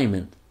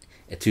assignment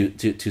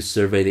to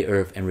survey the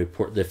earth and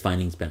report their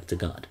findings back to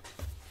God.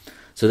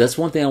 So that's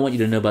one thing I want you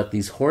to know about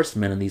these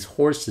horsemen and these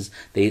horses.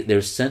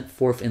 They're sent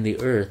forth in the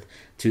earth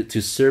to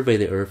survey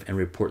the earth and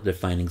report their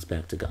findings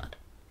back to God.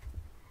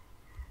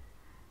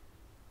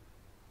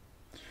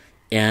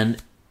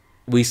 And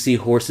we see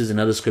horses in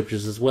other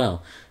scriptures as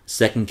well.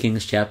 2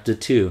 Kings chapter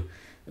 2,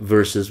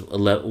 verses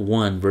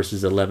 1,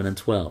 verses 11 and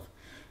 12.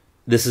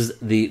 This is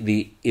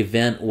the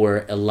event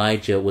where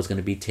Elijah was going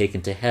to be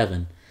taken to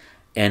heaven.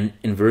 And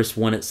in verse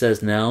 1 it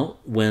says, "Now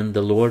when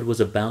the Lord was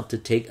about to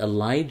take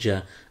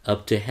Elijah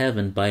up to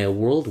heaven by a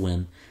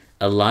whirlwind,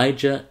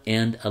 Elijah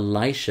and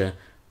Elisha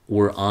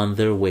were on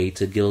their way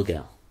to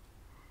Gilgal."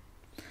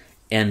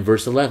 And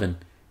verse 11,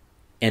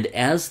 "And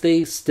as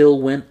they still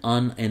went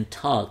on and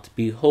talked,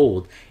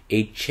 behold,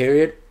 a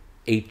chariot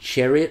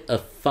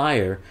of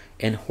fire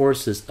and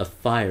horses of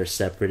fire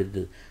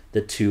separated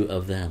the two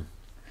of them.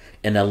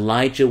 And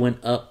Elijah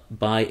went up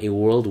by a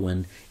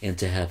whirlwind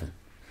into heaven."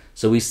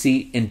 So we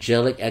see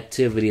angelic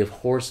activity of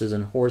horses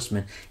and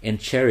horsemen and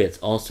chariots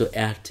also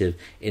active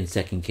in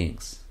 2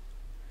 Kings.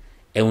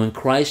 And when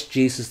Christ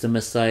Jesus the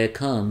Messiah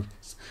comes,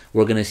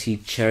 we're going to see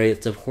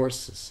chariots of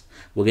horses.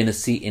 We're going to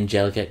see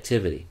angelic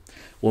activity.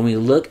 When we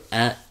look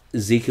at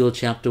Ezekiel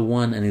chapter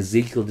 1, and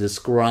Ezekiel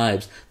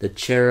describes the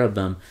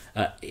cherubim,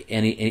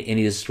 and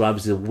he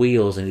describes the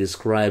wheels, and he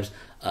describes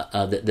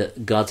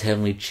God's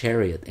heavenly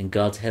chariot and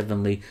God's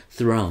heavenly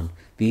throne.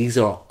 These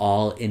are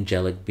all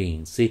angelic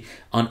beings. See,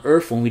 on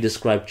earth, when we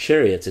describe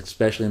chariots,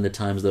 especially in the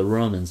times of the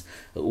Romans,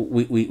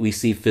 we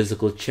see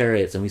physical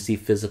chariots and we see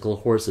physical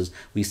horses.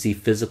 We see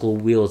physical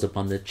wheels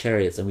upon the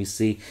chariots, and we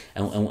see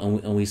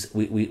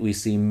we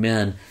see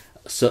men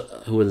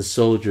who are the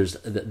soldiers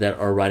that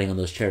are riding on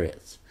those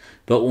chariots.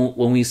 But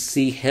when we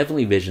see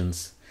heavenly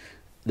visions,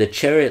 the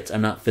chariots are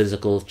not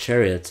physical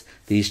chariots.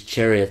 These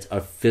chariots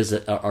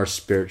are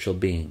spiritual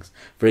beings.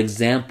 For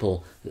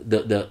example,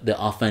 the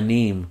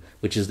ophanim,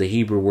 which is the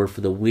Hebrew word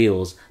for the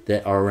wheels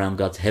that are around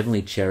God's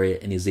heavenly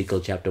chariot in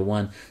Ezekiel chapter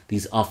 1,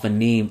 these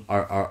ophanim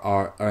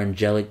are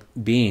angelic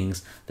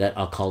beings that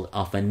are called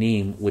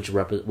ophanim,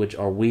 which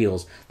are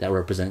wheels that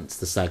represents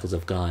the cycles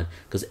of God.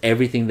 Because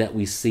everything that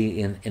we see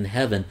in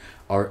heaven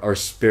are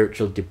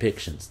spiritual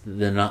depictions.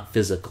 They're not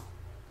physical.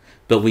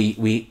 But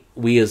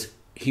we as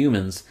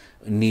humans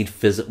need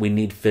physical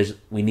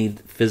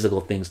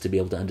things to be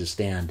able to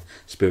understand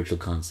spiritual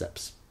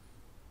concepts.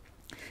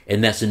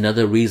 And that's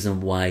another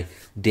reason why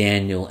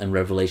Daniel and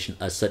Revelation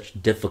are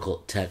such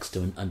difficult texts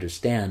to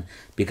understand,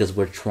 because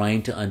we're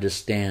trying to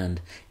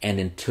understand and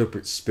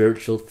interpret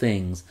spiritual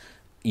things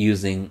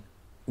using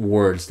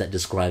words that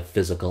describe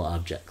physical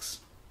objects.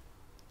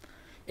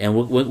 And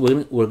we're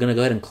going to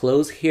go ahead and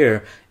close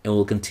here, and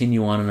we'll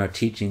continue on in our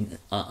teaching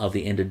of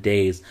the end of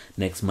days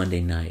next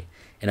Monday night.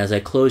 And as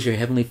I close here,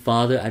 Heavenly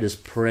Father, I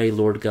just pray,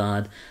 Lord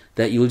God,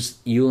 that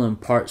you'll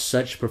impart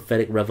such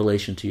prophetic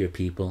revelation to your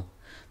people.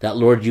 That,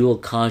 Lord, you will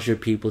cause your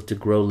people to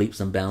grow leaps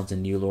and bounds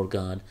in you, Lord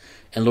God.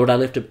 And, Lord, I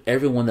lift up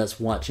everyone that's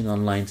watching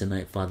online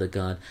tonight, Father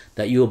God,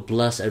 that you will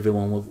bless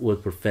everyone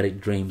with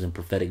prophetic dreams and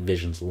prophetic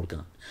visions, Lord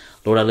God.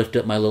 Lord, I lift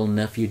up my little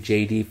nephew,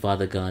 JD,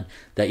 Father God,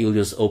 that you'll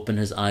just open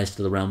his eyes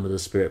to the realm of the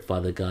Spirit,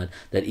 Father God,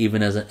 that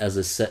even as a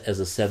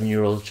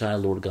 7-year-old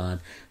child, Lord God,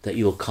 that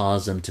you will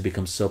cause him to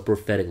become so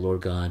prophetic,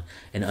 Lord God,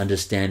 and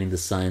understanding the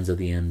signs of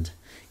the end.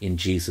 In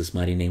Jesus'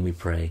 mighty name we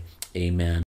pray. Amen.